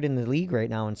third in the league right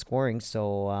now in scoring.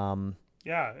 So and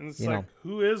it's like,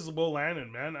 who is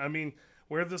Wolanin, man? I mean,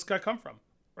 where did this guy come from?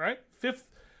 Right,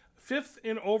 fifth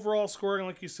in overall scoring,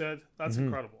 like you said. That's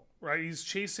incredible, right? He's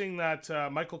chasing that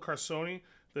Michael Carsoni,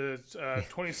 the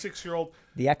 26-year-old.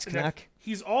 The ex-Canuck.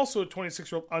 He's also a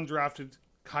 26-year-old undrafted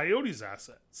Coyotes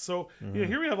asset. So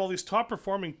here we have all these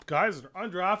top-performing guys that are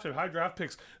undrafted, high draft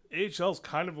picks. AHL is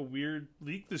kind of a weird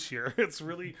league this year. It's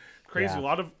really crazy. A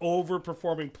lot of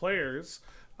overperforming players,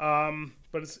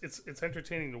 but it's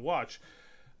entertaining to watch.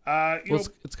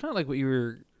 It's kind of like what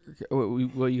you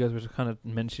guys were kind of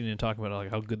mentioning and talking about,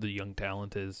 like how good the young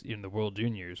talent is in the World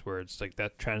Juniors, where it's like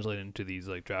that translated into these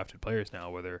like drafted players now,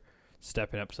 where they're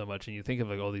stepping up so much. And you think of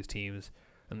like all these teams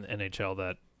in the NHL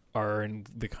that are in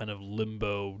the kind of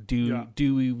limbo. Do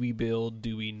we rebuild?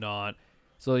 Do we not?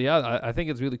 So I think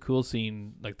it's really cool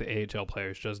seeing like the AHL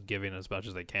players just giving as much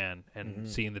as they can, and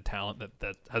seeing the talent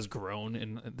that has grown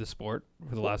in the sport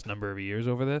for the last number of years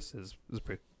over this is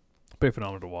pretty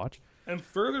phenomenal to watch. And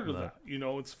further to that,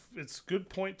 it's good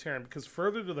point, Taryn, because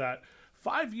further to that,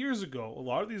 5 years ago, a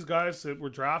lot of these guys that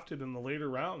were drafted in the later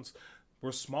rounds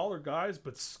were smaller guys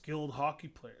but skilled hockey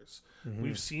players.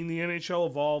 We've seen the NHL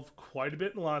evolve quite a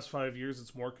bit in the last 5 years.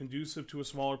 It's more conducive to a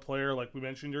smaller player, like we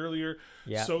mentioned earlier.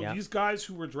 These guys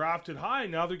who were drafted high,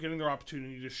 now they're getting their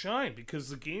opportunity to shine because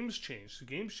the game's changed, the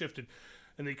game's shifted,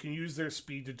 and they can use their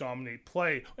speed to dominate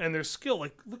play and their skill.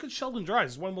 Like, look at Sheldon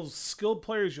Dries. He's one of the most skilled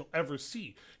players you'll ever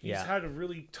see. He's had a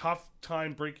really tough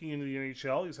time breaking into the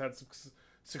NHL. He's had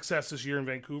success this year in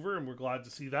Vancouver, and we're glad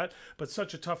to see that. But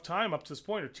such a tough time up to this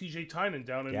point. Or TJ Tynan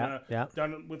down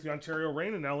with the Ontario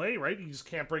Reign in LA, right? You just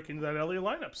can't break into that LA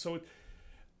lineup. So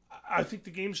I think the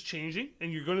game's changing,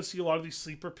 and you're going to see a lot of these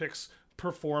sleeper picks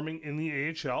performing in the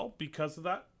AHL because of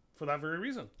that, for that very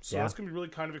reason. So that's going to be really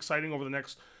kind of exciting over the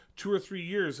next 2 or 3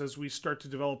 years as we start to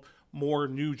develop more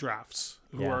new drafts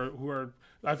who are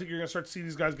I think you're going to start to see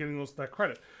these guys getting that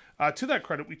credit. To that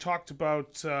credit, we talked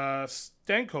about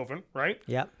Stankoven, right?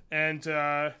 Yeah. And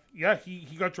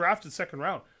he got drafted second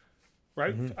round,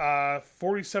 right?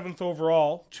 47th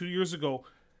overall 2 years ago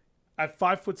at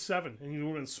 5'7", and he would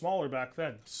have been smaller back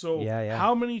then. So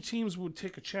how many teams would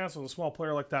take a chance on a small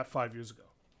player like that 5 years ago?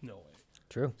 No way.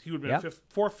 True. He would have been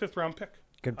a fifth round pick.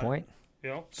 Good point.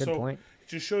 Good point. It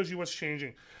just shows you what's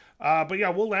changing.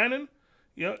 Wolanin,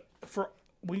 for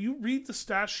when you read the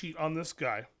stat sheet on this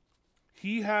guy,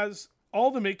 he has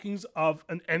all the makings of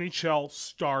an NHL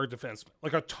star defenseman,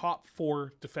 like a top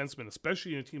 4 defenseman,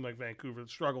 especially in a team like Vancouver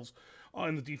that struggles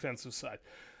on the defensive side.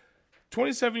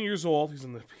 27 years old. He's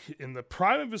in the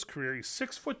prime of his career. He's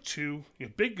 6'2", a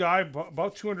big guy,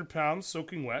 about 200 pounds,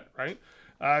 soaking wet, right?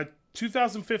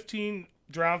 2015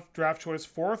 draft choice,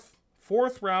 fourth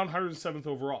round, 107th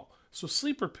overall. So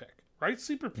sleeper pick, right?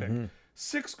 Sleeper pick.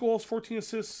 6 goals, 14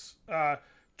 assists,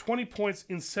 20 points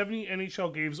in 70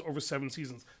 NHL games over 7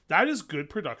 seasons. That is good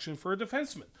production for a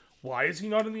defenseman. Why is he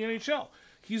not in the NHL?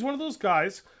 He's one of those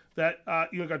guys that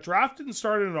got drafted and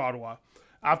started in Ottawa.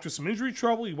 After some injury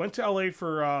trouble, he went to LA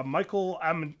for Michael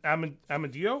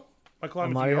Amadio,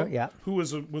 who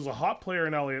was a hot player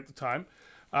in LA at the time.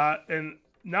 And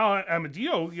now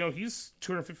Amadio, he's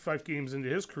 255 games into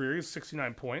his career. He has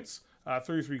 69 points,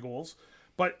 33 goals.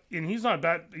 And he's not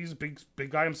bad. He's a big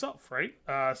guy himself, right?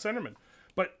 Centerman.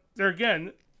 But there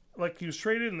again, like, he was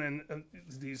traded, and then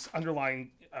these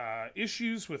underlying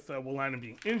issues with Wolanin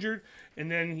being injured, and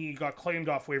then he got claimed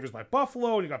off waivers by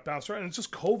Buffalo, and he got bounced around, and it's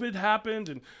just COVID happened,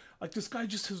 and like, this guy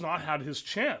just has not had his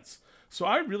chance. So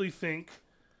I really think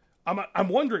I'm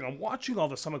wondering. I'm watching all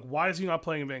this. I'm like, why is he not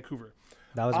playing in Vancouver?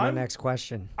 That was my next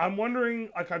question. I'm wondering,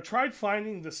 like, I tried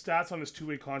finding the stats on his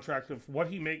 2-way contract of what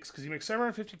he makes, because he makes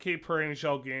 $750K per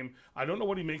NHL game. I don't know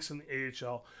what he makes in the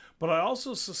AHL, but I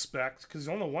also suspect, because he's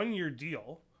on a 1-year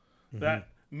deal, that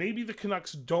maybe the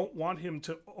Canucks don't want him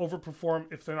to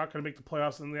overperform if they're not going to make the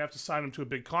playoffs, and they have to sign him to a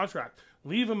big contract.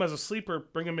 Leave him as a sleeper,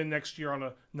 bring him in next year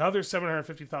on another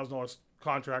 $750,000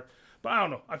 contract. But I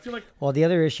don't know. I feel like... Well, the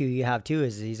other issue you have, too,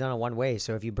 is he's on a one-way.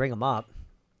 So if you bring him up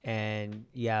and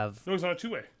you have... No, he's on a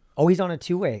two-way. Oh, he's on a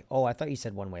two-way. Oh, I thought you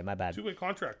said one-way. My bad. Two-way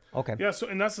contract. Okay. Yeah, so,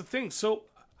 and that's the thing. So,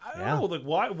 I don't know. Like,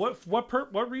 why?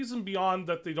 What reason beyond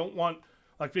that they don't want...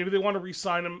 Like, maybe they want to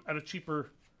re-sign him at a cheaper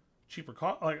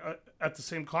at the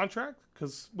same contract?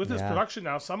 Because with his production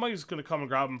now, somebody's going to come and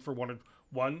grab him for 1.5,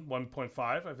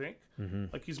 I think. Mm-hmm.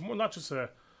 Like, he's more not just a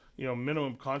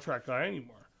minimum contract guy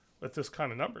anymore with this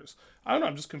kind of numbers. I don't know.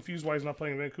 I'm just confused why he's not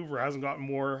playing in Vancouver. Hasn't gotten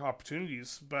more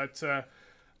opportunities, but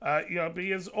but he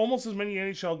has almost as many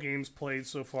NHL games played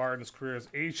so far in his career as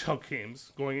AHL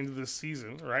games going into this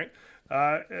season, right?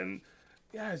 And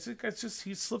yeah, it's just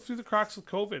he slipped through the cracks with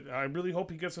COVID. I really hope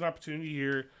he gets an opportunity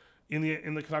here in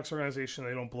the Canucks organization.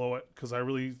 They don't blow it, because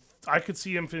I could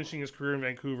see him finishing his career in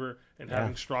Vancouver and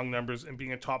having strong numbers and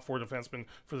being a top 4 defenseman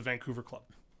for the Vancouver club.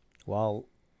 Well,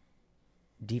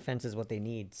 defense is what they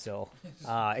need. So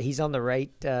he's on the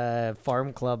right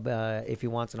farm club if he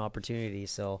wants an opportunity.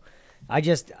 So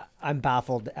I'm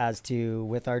baffled as to,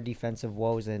 with our defensive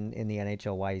woes in the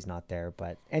NHL, why he's not there.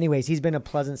 But anyways, he's been a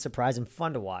pleasant surprise and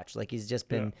fun to watch. Like, he's just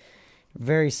been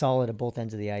very solid at both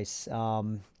ends of the ice.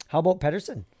 How about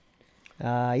Pettersson?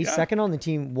 He's second on the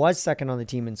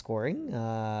team in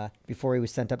scoring before he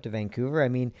was sent up to Vancouver. I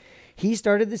mean, he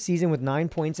started the season with 9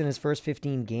 points in his first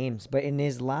 15 games, but in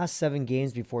his last 7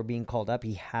 games before being called up,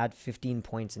 he had 15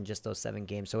 points in just those 7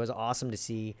 games. So it was awesome to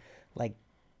see, like,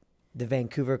 the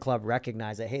Vancouver club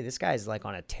recognize that, hey, this guy's like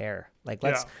on a tear. Like,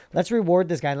 let's reward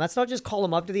this guy, and let's not just call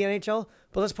him up to the NHL,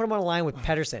 but let's put him on a line with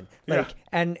Pettersson,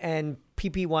 and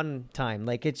PP1 time.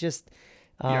 Like, it's just.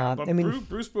 But I mean,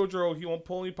 Bruce Boudreau, he won't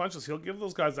pull any punches. He'll give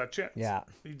those guys that chance. Yeah,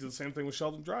 he did the same thing with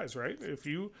Sheldon Dries, right? If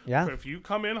you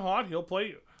come in hot, he'll play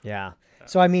you. Yeah.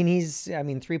 So I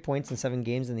mean, 3 points in 7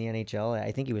 games in the NHL.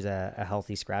 I think he was a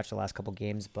healthy scratch the last couple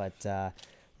games, but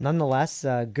nonetheless,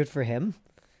 good for him.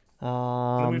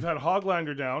 And then we've had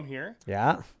Hoglander down here.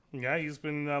 Yeah. Yeah, he's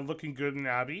been looking good in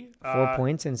Abbey. 4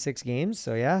 points in 6 games.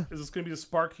 So yeah. Is this going to be the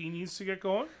spark he needs to get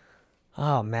going?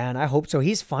 Oh man, I hope so.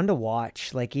 He's fun to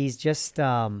watch. Like, he's just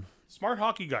smart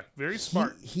hockey guy, very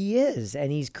smart. He is,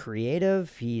 and he's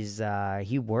creative.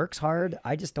 He works hard.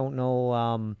 I just don't know.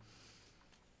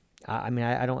 I mean,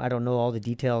 I don't know all the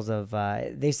details of.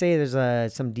 They say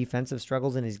there's some defensive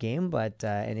struggles in his game, but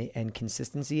and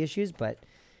consistency issues. But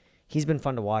he's been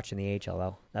fun to watch in the AHL,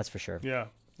 though. That's for sure. Yeah.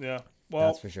 Well,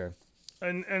 that's for sure.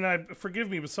 And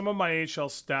forgive me, but some of my AHL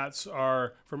stats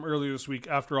are from earlier this week.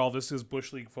 After all, this is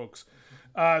Bush League, folks.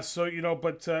 But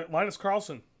Linus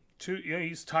Karlsson,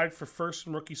 he's tied for first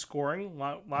in rookie scoring.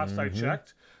 Last I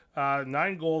checked,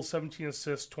 9 goals, 17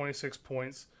 assists, 26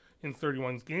 points in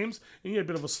 31 games. And he had a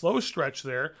bit of a slow stretch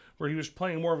there where he was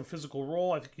playing more of a physical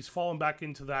role. I think he's fallen back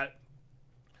into that,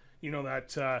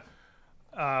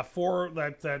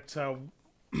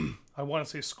 I want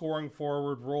to say scoring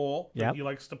forward role that he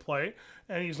likes to play,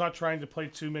 and he's not trying to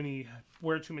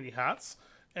wear too many hats,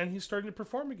 and he's starting to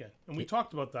perform again. And we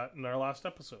talked about that in our last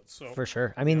episode. So for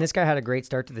sure. I mean, this guy had a great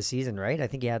start to the season, right? I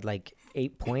think he had like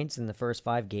 8 points in the first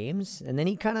 5 games, and then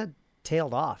he kind of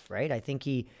tailed off, right? I think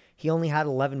he only had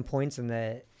 11 points in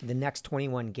the next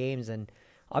 21 games, and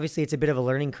obviously it's a bit of a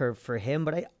learning curve for him,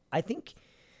 but I think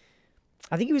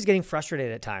he was getting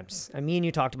frustrated at times. Me and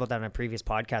you talked about that on a previous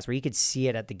podcast where you could see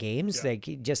it at the games, like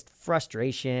just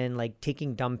frustration, like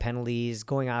taking dumb penalties,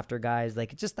 going after guys.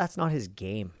 Like, that's not his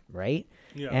game, right?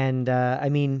 Yeah. And I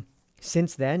mean,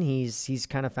 since then he's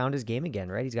kind of found his game again,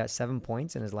 right? He's got 7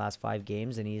 points in his last 5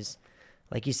 games, and he's,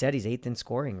 like you said, he's 8th in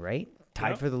scoring, right?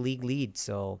 Tied for the league lead.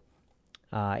 So,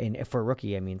 for a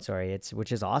rookie,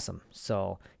 which is awesome.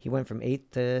 So he went from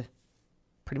 8th to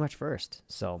pretty much first.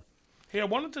 So. Hey, I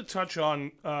wanted to touch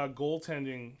on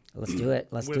goaltending. Let's do it.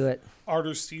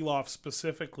 Artur Silovs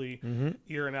specifically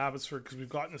here in Abbotsford, because we've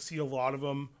gotten to see a lot of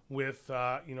them with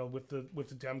the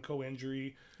Demko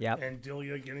injury and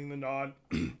Dilia getting the nod.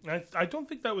 I don't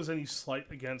think that was any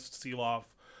slight against Silovs.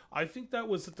 I think that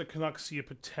was that the Canucks see a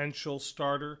potential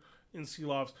starter in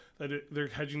Silovs, that they're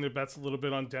hedging their bets a little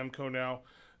bit on Demko now.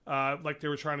 Like they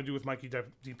were trying to do with Mikey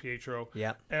DiPietro.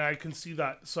 Yeah. And I can see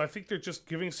that. So I think they're just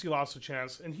giving Silovs a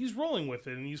chance, and he's rolling with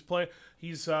it. And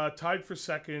he's tied for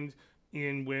second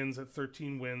in wins at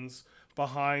 13 wins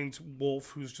behind Wolf,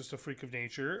 who's just a freak of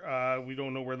nature. We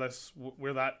don't know where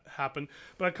that happened.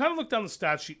 But I kind of looked down the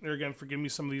stat sheet there again. Forgive me,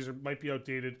 some of these might be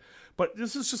outdated. But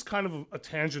this is just kind of a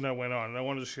tangent I went on, and I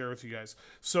wanted to share with you guys.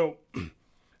 So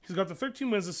he's got the 13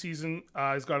 wins this season.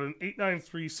 He's got an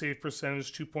 .893 save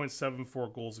percentage,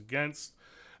 2.74 goals against.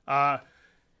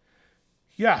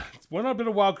 Yeah, went on a bit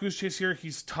of wild goose chase here.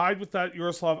 He's tied with that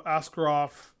Yaroslav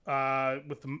Askarov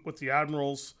with the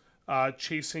Admirals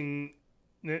chasing.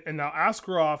 And now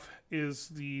Askarov is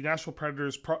the Nashville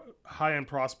Predators' high-end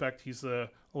prospect. He's the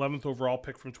 11th overall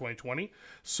pick from 2020.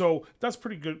 So that's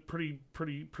pretty good, pretty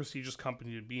prestigious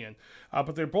company to be in.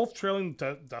 But they're both trailing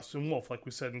Dustin Wolf, like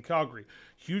we said in Calgary.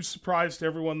 Huge surprise to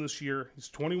everyone this year. He's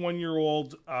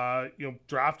 21-year-old,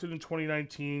 drafted in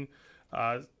 2019.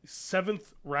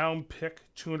 7th round pick,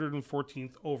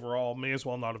 214th overall. May as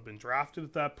well not have been drafted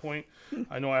at that point.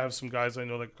 I know I have some guys I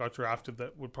know that got drafted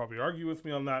that would probably argue with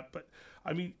me on that. But,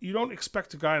 I mean, you don't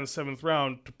expect a guy in the 7th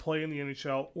round to play in the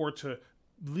NHL or to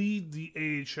lead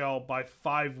the AHL by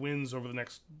 5 wins over the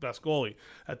next best goalie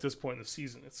at this point in the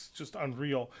season. It's just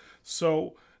unreal.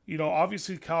 So,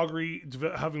 obviously Calgary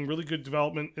having really good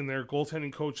development in their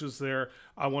goaltending coaches there.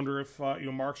 I wonder if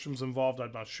Markstrom's involved.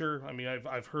 I'm not sure. I mean,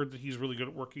 I've heard that he's really good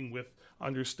at working with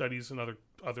understudies and other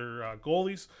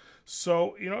goalies.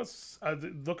 So it's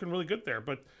looking really good there.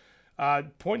 But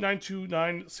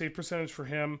 .929 save percentage for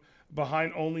him,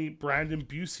 behind only Brandon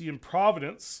Busey in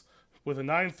Providence with a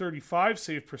 .935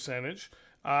 save percentage.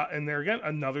 And there again,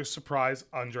 another surprise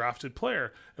undrafted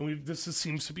player. And this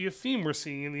seems to be a theme we're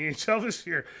seeing in the AHL this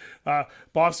year.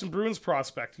 Boston Bruins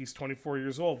prospect. He's 24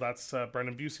 years old. That's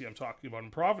Brendan Busey I'm talking about in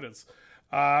Providence.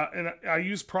 And I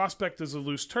use prospect as a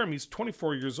loose term. He's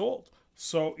 24 years old.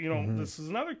 So, this is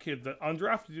another kid that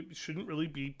undrafted shouldn't really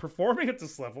be performing at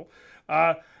this level.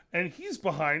 And he's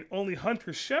behind only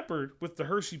Hunter Shepard with the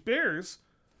Hershey Bears,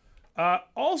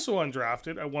 also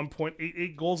undrafted at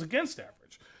 1.88 goals against average.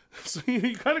 So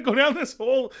you kind of go down this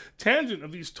whole tangent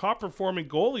of these top-performing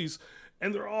goalies,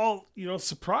 and they're all,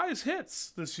 surprise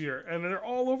hits this year, and they're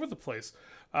all over the place.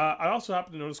 I also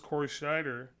happen to notice Corey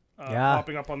Schneider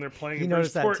popping up on there playing. You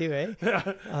noticed that too,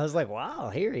 eh? I was like, wow,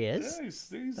 here he is. Yeah,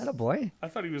 he's that a boy? I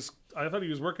thought he was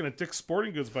working at Dick's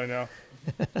Sporting Goods by now.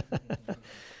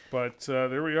 But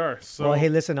there we are. So, well, hey,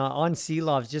 listen, on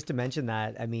Seelovs, just to mention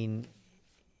that, I mean,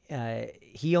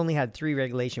 he only had 3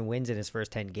 regulation wins in his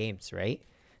first 10 games, right?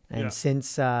 And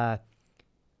since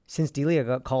Delia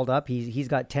got called up, he's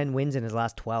got 10 wins in his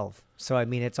last 12. So I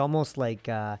mean, it's almost like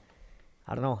I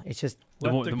don't know. It's just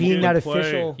being that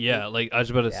official. Yeah, like I was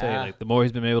about to say, like the more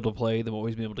he's been able to play, the more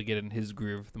he's been able to get in his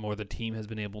groove, the more the team has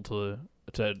been able to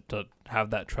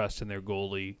have that trust in their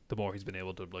goalie. The more he's been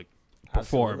able to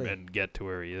perform and get to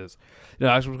where he is.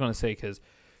 I was going to say because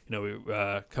we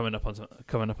coming up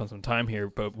on some time here,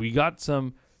 but we got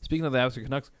some. Speaking of the Abbotsford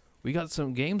Canucks, we got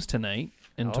some games tonight.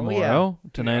 And tomorrow,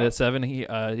 tonight at 7,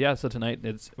 so tonight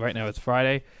right now it's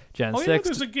Friday, Jan 6th. Yeah,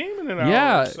 there's a game in an hour.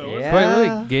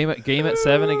 Yeah, Right, game at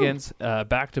 7 against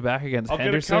back to back against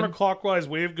Henderson. I'll get a counterclockwise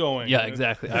wave going. Yeah,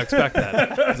 exactly. I expect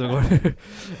that.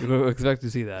 So we expect to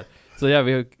see that. So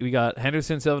yeah, we got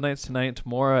Henderson Silver Knights tonight,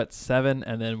 tomorrow at 7,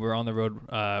 and then we're on the road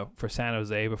for San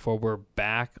Jose before we're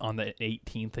back on the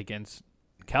 18th against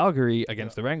Calgary,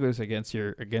 against the Wranglers, against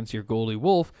your goalie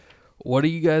Wolf. What are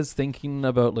you guys thinking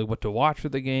about, what to watch for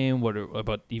the game? What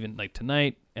about even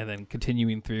tonight, and then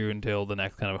continuing through until the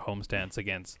next kind of homestands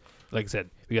against, like I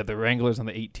said, we got the Wranglers on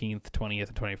the 18th, 20th,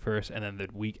 and 21st, and then the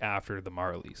week after the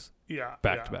Marlies. Yeah,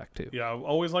 back to back too. Yeah,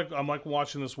 I'm like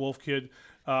watching this Wolf kid.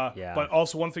 But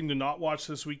also one thing to not watch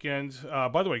this weekend.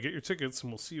 By the way, get your tickets,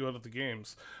 and we'll see you out at the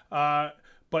games.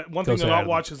 But one thing to not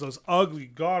watch is those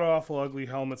god-awful ugly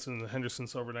helmets in the Henderson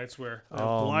Silver Knights wear.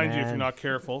 They'll blind you if you're not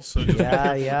careful. So just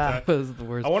that was the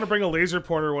worst. I want to bring a laser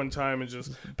pointer one time and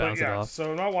just bounce it off.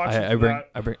 So not watching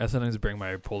I sometimes bring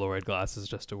my Polaroid glasses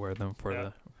just to wear them for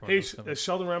the. Hey,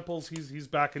 Sheldon Remples, he's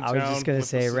back in town. I was just gonna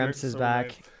say Remps is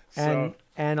back,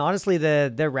 and honestly,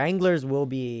 the Wranglers will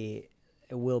be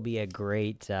a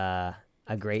great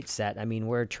set. I mean,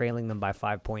 we're trailing them by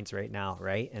 5 points right now,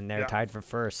 right? And they're tied for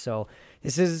first. So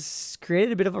this has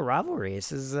created a bit of a rivalry.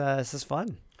 This is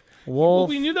fun. Wolf,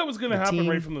 we knew that was going to happen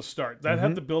right from the start. That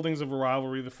had the buildings of a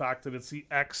rivalry, the fact that it's the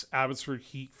ex-Abbotsford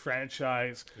Heat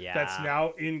franchise that's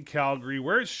now in Calgary,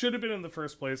 where it should have been in the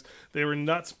first place. They were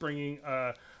nuts bringing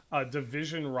a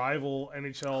division rival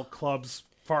NHL club's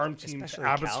farm team to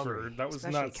Abbotsford. Calgary. That was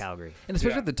especially nuts. Calgary. And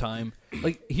especially at the time.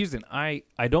 Here's the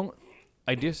thing.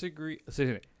 I disagree. I'm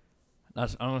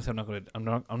not going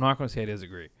to say I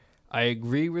disagree. I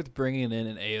agree with bringing in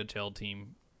an AHL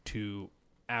team to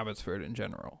Abbotsford in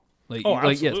general.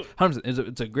 Absolutely. Yes, 100%.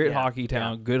 It's a great hockey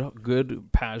town,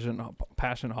 good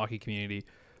passionate hockey community.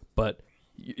 But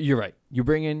you're right. You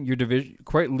bring in your division,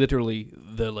 quite literally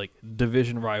the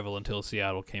division rival until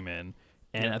Seattle came in,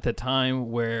 And at the time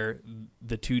where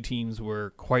the two teams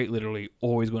were quite literally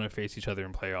always going to face each other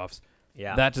in playoffs,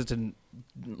 that just didn't,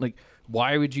 like,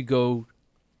 why would you go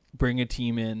bring a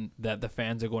team in that the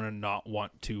fans are going to not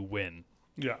want to win?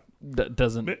 Yeah. That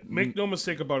doesn't... Make no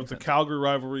mistake about it. The Calgary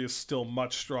rivalry is still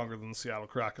much stronger than the Seattle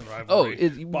Kraken rivalry.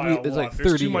 It's like 30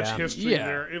 There's too much history Yeah.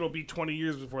 there. It'll be 20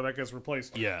 years before that gets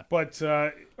replaced. Yeah. But,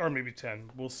 or maybe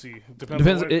 10. We'll see.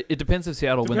 It depends if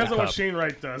Seattle wins a cup. Depends on what Shane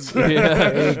Wright does. Yeah.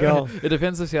 There you go. It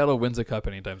depends if Seattle wins a cup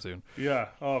anytime soon. Yeah.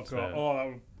 Oh, God.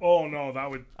 So, That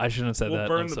would... I shouldn't have said we'll that.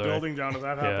 burn I'm the sorry. building down if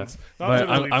that happens. Yeah. Not But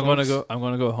I'm folks.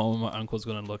 gonna go home. My uncle's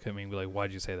gonna look at me and be like,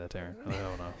 "Why'd you say that, Taryn?" I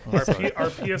don't know. Our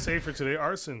PSA for today: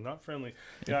 arson, not friendly.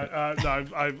 Yeah, no,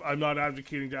 I'm not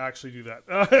advocating to actually do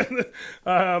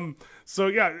that. So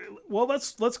yeah, well,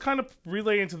 let's kind of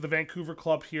relay into the Vancouver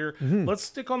club here. Let's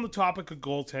stick on the topic of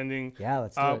goaltending. Yeah,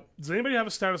 let's do it. Does anybody have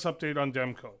a status update on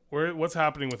Demko? What's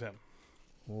happening with him?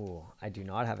 Ooh, I do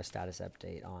not have a status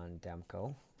update on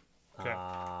Demko. Okay.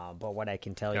 But what I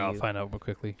can tell you, I'll find out real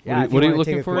quickly. Yeah, what are you wanna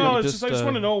take looking a for? quick- Well, I just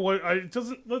want to know what. It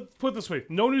doesn't. Let's put it this way: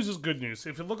 no news is good news.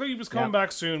 If it looked like he was coming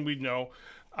back soon, we'd know.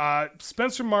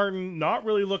 Spencer Martin not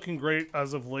really looking great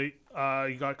as of late.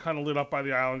 He got kind of lit up by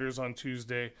the Islanders on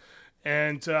Tuesday,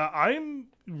 and I'm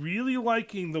really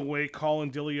liking the way Colin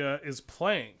Delia is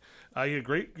playing. He had a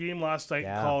great game last night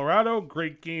in Colorado.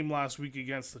 Great game last week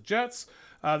against the Jets.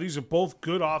 These are both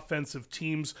good offensive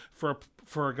teams for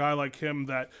a guy like him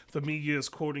that the media is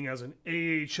quoting as an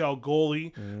AHL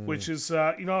goalie, which is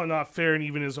not fair, and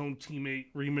even his own teammate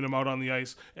reaming him out on the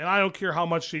ice. And I don't care how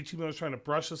much JT Miller's trying to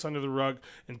brush this under the rug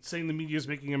and saying the media is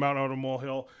making him out of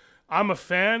molehill. I'm a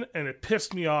fan, and it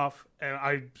pissed me off,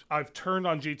 and I've turned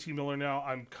on JT Miller now.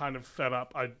 I'm kind of fed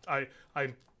up. I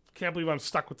can't believe I'm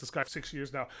stuck with this guy for 6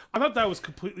 years now. I thought that was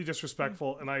completely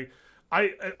disrespectful, and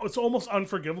it's almost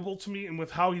unforgivable to me. And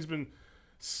with how he's been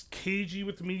cagey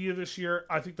with the media this year,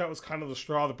 I think that was kind of the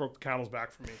straw that broke the camel's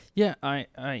back for me. Yeah,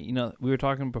 we were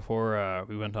talking before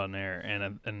we went on air,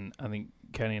 and I think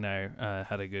Kenny and I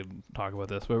had a good talk about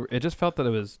this. But it just felt that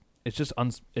it's just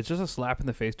a slap in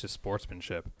the face to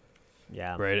sportsmanship.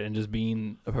 yeah, Right, and just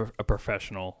being a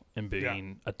professional and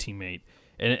being a teammate.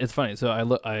 And it's funny. So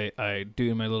I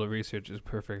do my little research. Is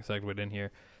perfect segue in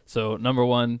here. So number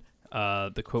one,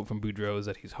 the quote from Boudreau is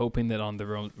that he's hoping that on the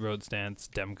road stance,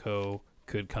 Demko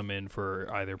could come in for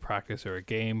either practice or a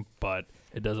game, but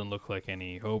it doesn't look like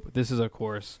any hope. This is, of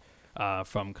course,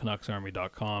 from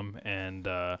CanucksArmy.com, and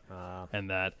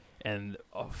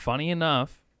funny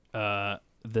enough,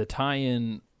 the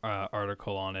tie-in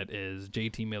article on it is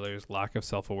JT Miller's lack of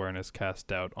self-awareness cast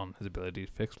doubt on his ability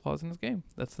to fix flaws in his game.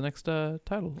 That's the next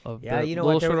title of the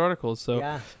little short articles.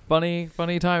 So funny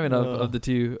timing of the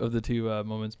two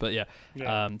moments. But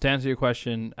to answer your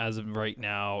question, as of right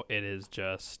now, it is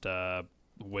just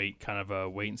wait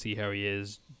and see how he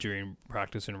is during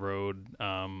practice and road.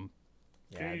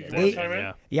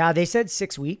 They said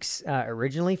 6 weeks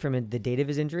originally from the date of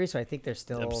his injury, so I think there's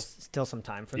still some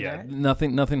time from that.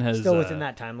 Nothing has still within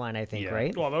that timeline, I think,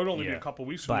 right? Well, that would only be a couple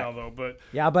weeks from now, though. But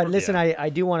listen, I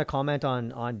do want to comment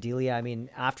on Delia. I mean,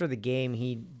 after the game,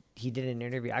 he did an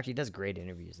interview. Actually, he does great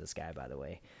interviews, this guy, by the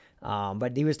way.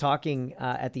 But he was talking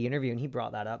at the interview, and he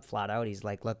brought that up flat out. He's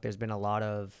like, "Look, there's been a lot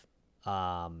of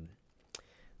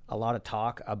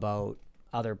talk about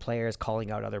other players calling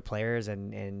out other players,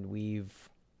 and we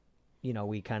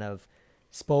kind of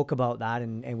spoke about that,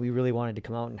 and we really wanted to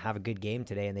come out and have a good game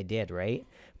today, and they did, right?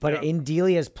 But in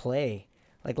Delia's play,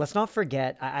 like, let's not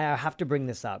forget, I have to bring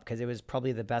this up because it was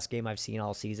probably the best game I've seen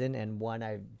all season, and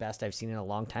best I've seen in a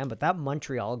long time. But that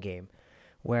Montreal game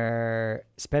where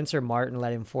Spencer Martin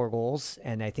let in 4 goals,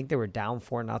 and I think they were down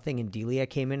 4-0, and Delia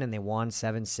came in and they won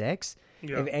 7-6.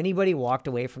 Yeah. If anybody walked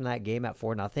away from that game at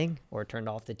 4-0 or turned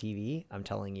off the TV, I'm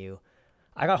telling you,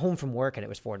 I got home from work and it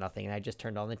was 4-0, and I just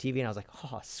turned on the TV and I was like,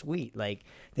 oh, sweet. Like,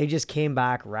 they just came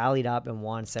back, rallied up, and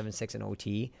won 7-6 in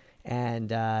OT. And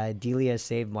Delia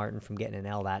saved Martin from getting an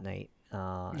L that night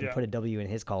and put a W in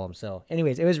his column. So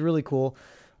anyways, it was really cool.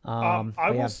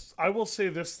 I will say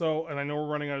this, though, and I know we're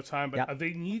running out of time, but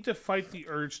they need to fight the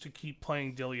urge to keep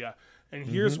playing Delia. And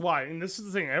here's why. And this is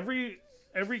the thing.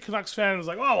 Every Canucks fan is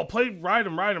like, oh, well, ride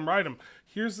him.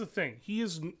 Here's the thing.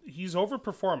 He's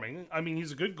overperforming. I mean,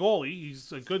 he's a good goalie.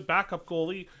 He's a good backup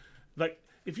goalie. Like,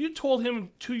 if you told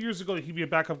him 2 years ago that he'd be a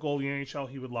backup goalie in the NHL,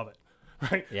 he would love it.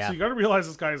 Right? Yeah. So you got to realize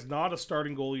this guy is not a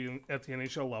starting goalie at the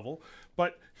NHL level.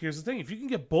 But here's the thing. If you can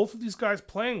get both of these guys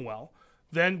playing well,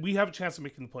 then we have a chance of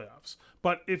making the playoffs.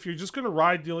 But if you're just going to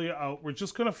ride Delia out, we're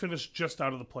just going to finish just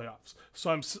out of the playoffs.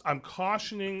 So I'm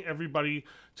cautioning everybody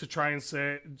to try and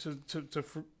say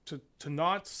to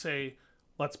not say,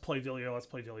 let's play Delia.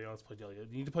 You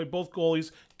need to play both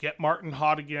goalies. Get Martin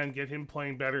hot again. Get him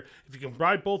playing better. If you can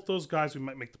ride both those guys, we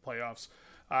might make the playoffs.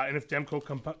 And if Demko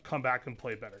come back and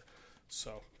play better.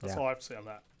 So that's all I have to say on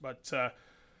that. But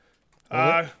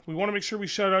we want to make sure we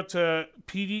shout out to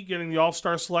PD getting the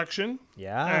All-Star selection.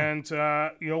 Yeah. And,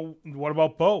 what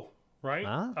about Bo,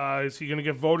 right? Is he going to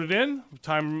get voted in?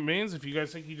 Time remains. If you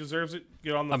guys think he deserves it,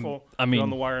 get on the get on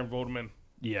the wire and vote him in.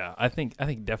 Yeah, I think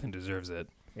definitely deserves it.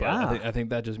 But I think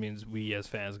that just means we as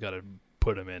fans got to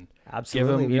put him in.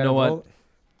 Absolutely. Give him, you know what?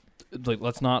 Like,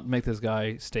 let's not make this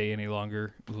guy stay any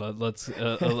longer. Let's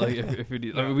if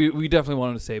we definitely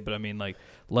want him to stay, but I mean, like,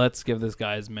 let's give this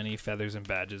guy as many feathers and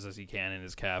badges as he can in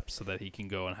his cap, so that he can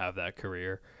go and have that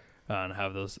career and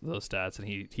have those stats. And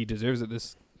he deserves it.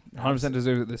 100%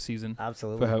 deserves it this season.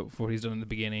 Absolutely. For what he's done in the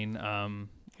beginning.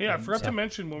 I forgot to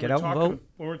mention when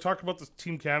we're talking about the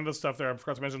Team Canada stuff there. I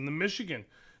forgot to mention the Michigan.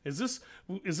 Is this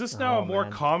now a more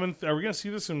common? Are we going to see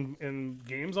this in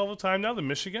games all the time now? The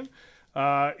Michigan.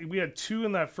 We had 2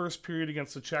 in that first period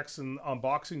against the Czechs on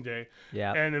Boxing Day,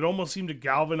 and it almost seemed to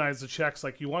galvanize the Czechs.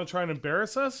 Like, you want to try and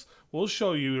embarrass us? We'll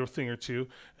show you a thing or two,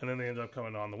 and then they ended up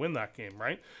coming on to win that game,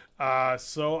 right?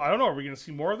 So I don't know. Are we going to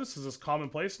see more of this? Is this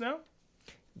commonplace now?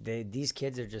 These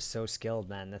kids are just so skilled,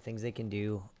 man. The things they can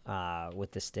do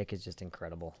with the stick is just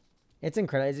incredible. It's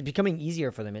incredible. It's becoming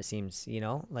easier for them, it seems.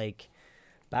 Like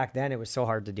back then, it was so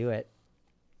hard to do it.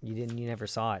 You never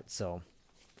saw it. So,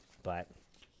 but.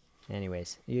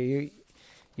 Anyways, you're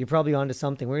probably onto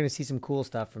something. We're going to see some cool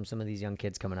stuff from some of these young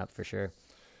kids coming up for sure.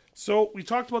 So we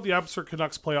talked about the Abbotsford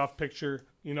Canucks playoff picture.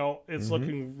 It's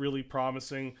looking really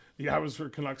promising. The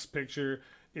Abbotsford Canucks picture,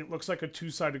 it looks like a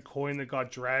 2-sided coin that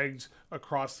got dragged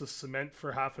across the cement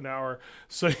for half an hour.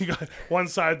 So you got one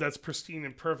side that's pristine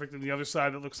and perfect, and the other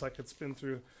side that looks like it's been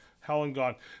through hell and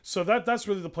gone. So that's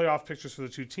really the playoff pictures for the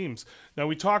two teams. Now,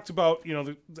 we talked about,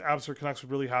 the Abbotsford Canucks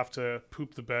would really have to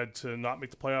poop the bed to not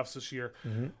make the playoffs this year.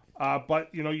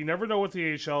 But, you never know with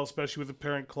the AHL, especially with a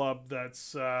parent club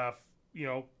that's, the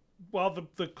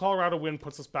Colorado win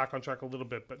puts us back on track a little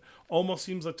bit, but almost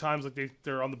seems at times like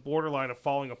they're on the borderline of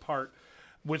falling apart,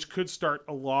 which could start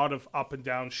a lot of up and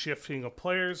down shifting of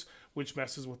players, which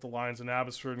messes with the lines in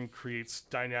Abbotsford and creates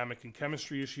dynamic and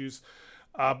chemistry issues.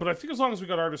 But I think as long as we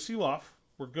got Artur Siloff,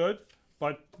 we're good.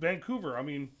 But Vancouver, I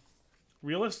mean,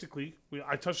 realistically,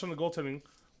 I touched on the goaltending.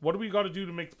 What do we got to do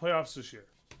to make the playoffs this year?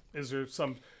 Is there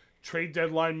some trade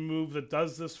deadline move that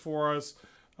does this for us?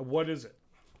 What is it?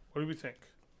 What do we think?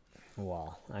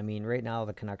 Well, I mean, right now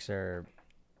the Canucks are,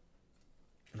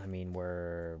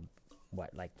 we're,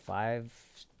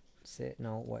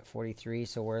 43?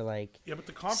 So we're like but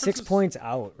the conference 6 points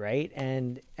out, right?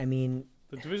 And, I mean...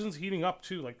 The division's heating up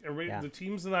too. Like the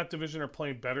teams in that division are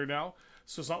playing better now.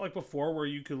 So it's not like before where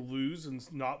you could lose and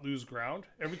not lose ground.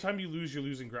 Every time you lose, you're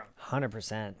losing ground.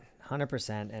 100%.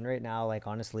 And right now, like,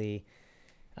 honestly,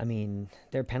 I mean,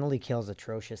 their penalty kill is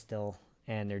atrocious still,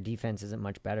 and their defense isn't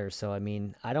much better. So I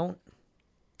mean, I don't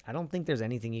think there's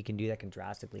anything you can do that can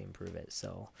drastically improve it.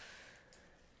 So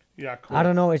yeah, cool. I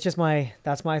don't know. It's just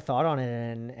that's my thought on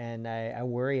it, and I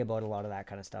worry about a lot of that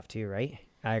kind of stuff too, right?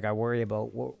 Like, I worry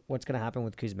about what's going to happen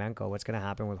with Kuzmenko, what's going to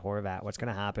happen with Horvat, what's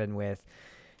going to happen with,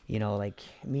 like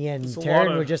me and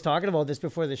Taryn were just talking about this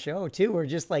before the show too. We're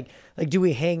just like, do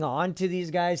we hang on to these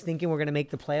guys thinking we're going to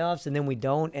make the playoffs and then we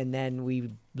don't, and then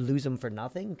we lose them for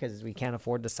nothing because we can't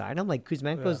afford to sign them? Like,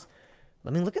 Kuzmenko's,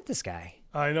 I mean, look at this guy.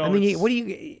 I know. I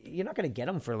mean, you're not going to get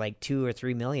him for like $2 or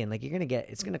 $3 million. Like,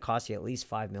 it's going to cost you at least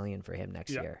 $5 million for him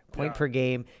next year. Point per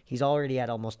game. He's already at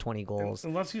almost 20 goals.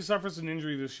 Unless he suffers an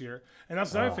injury this year. And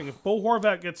that's another thing. If Bo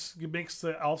Horvat makes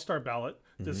the All-Star ballot,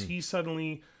 does he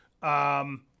suddenly,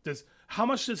 how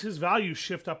much does his value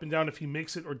shift up and down if he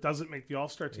makes it or doesn't make the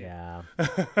All-Star team? Yeah.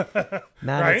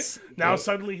 Man, right? Now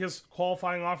suddenly his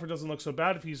qualifying offer doesn't look so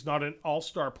bad if he's not an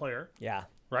All-Star player. Yeah.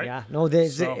 Right? Yeah. No,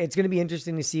 it's going to be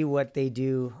interesting to see what they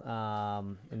do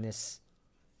in this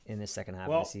second half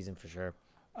of the season for sure.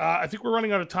 I think we're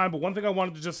running out of time, but one thing I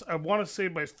want to say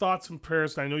my thoughts and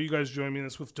prayers, and I know you guys join me in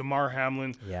this with Damar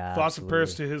Hamlin. Yeah, thoughts and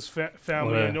prayers to his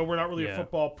family. I know we're not really a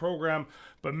football program,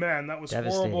 but man, that was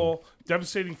horrible,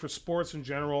 devastating for sports in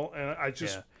general, and I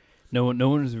just... Yeah. No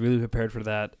one was really prepared for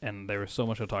that, and there was so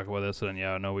much to talk about this, and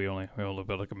I know we only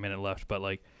got like a minute left, but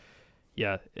like,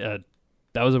 that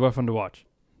was a rough one to watch.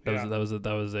 That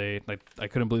was a like, I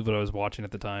couldn't believe what I was watching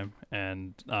at the time,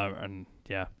 and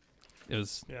it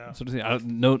was sort of thing.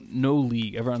 No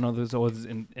league. Everyone knows there's always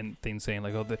in things saying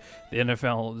like, oh, the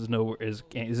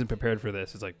NFL isn't prepared for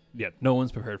this. It's like, no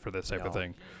one's prepared for this type of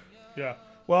thing. Yeah.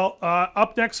 Well,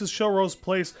 up next is Showrose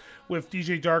Place with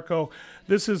DJ Darko.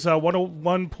 This is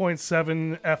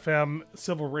 101.7 FM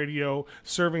Civil Radio,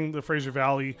 serving the Fraser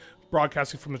Valley,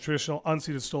 broadcasting from the traditional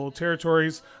unceded Stolo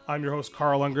territories. I'm your host,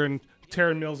 Carl Lundgren,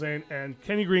 Taryn Milzane, and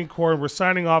Kenny Greencore. We're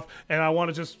signing off, and I want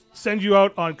to just send you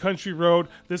out on Country Road.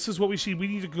 This is what we see. We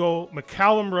need to go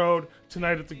McCallum Road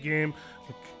tonight at the game.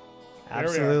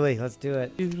 Absolutely. Let's do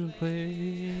it.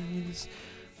 Place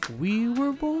we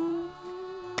were born.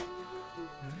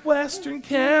 Western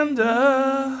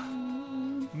Canada,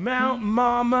 Mount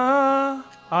Mama.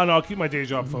 Oh, no, I'll keep my day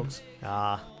job, folks.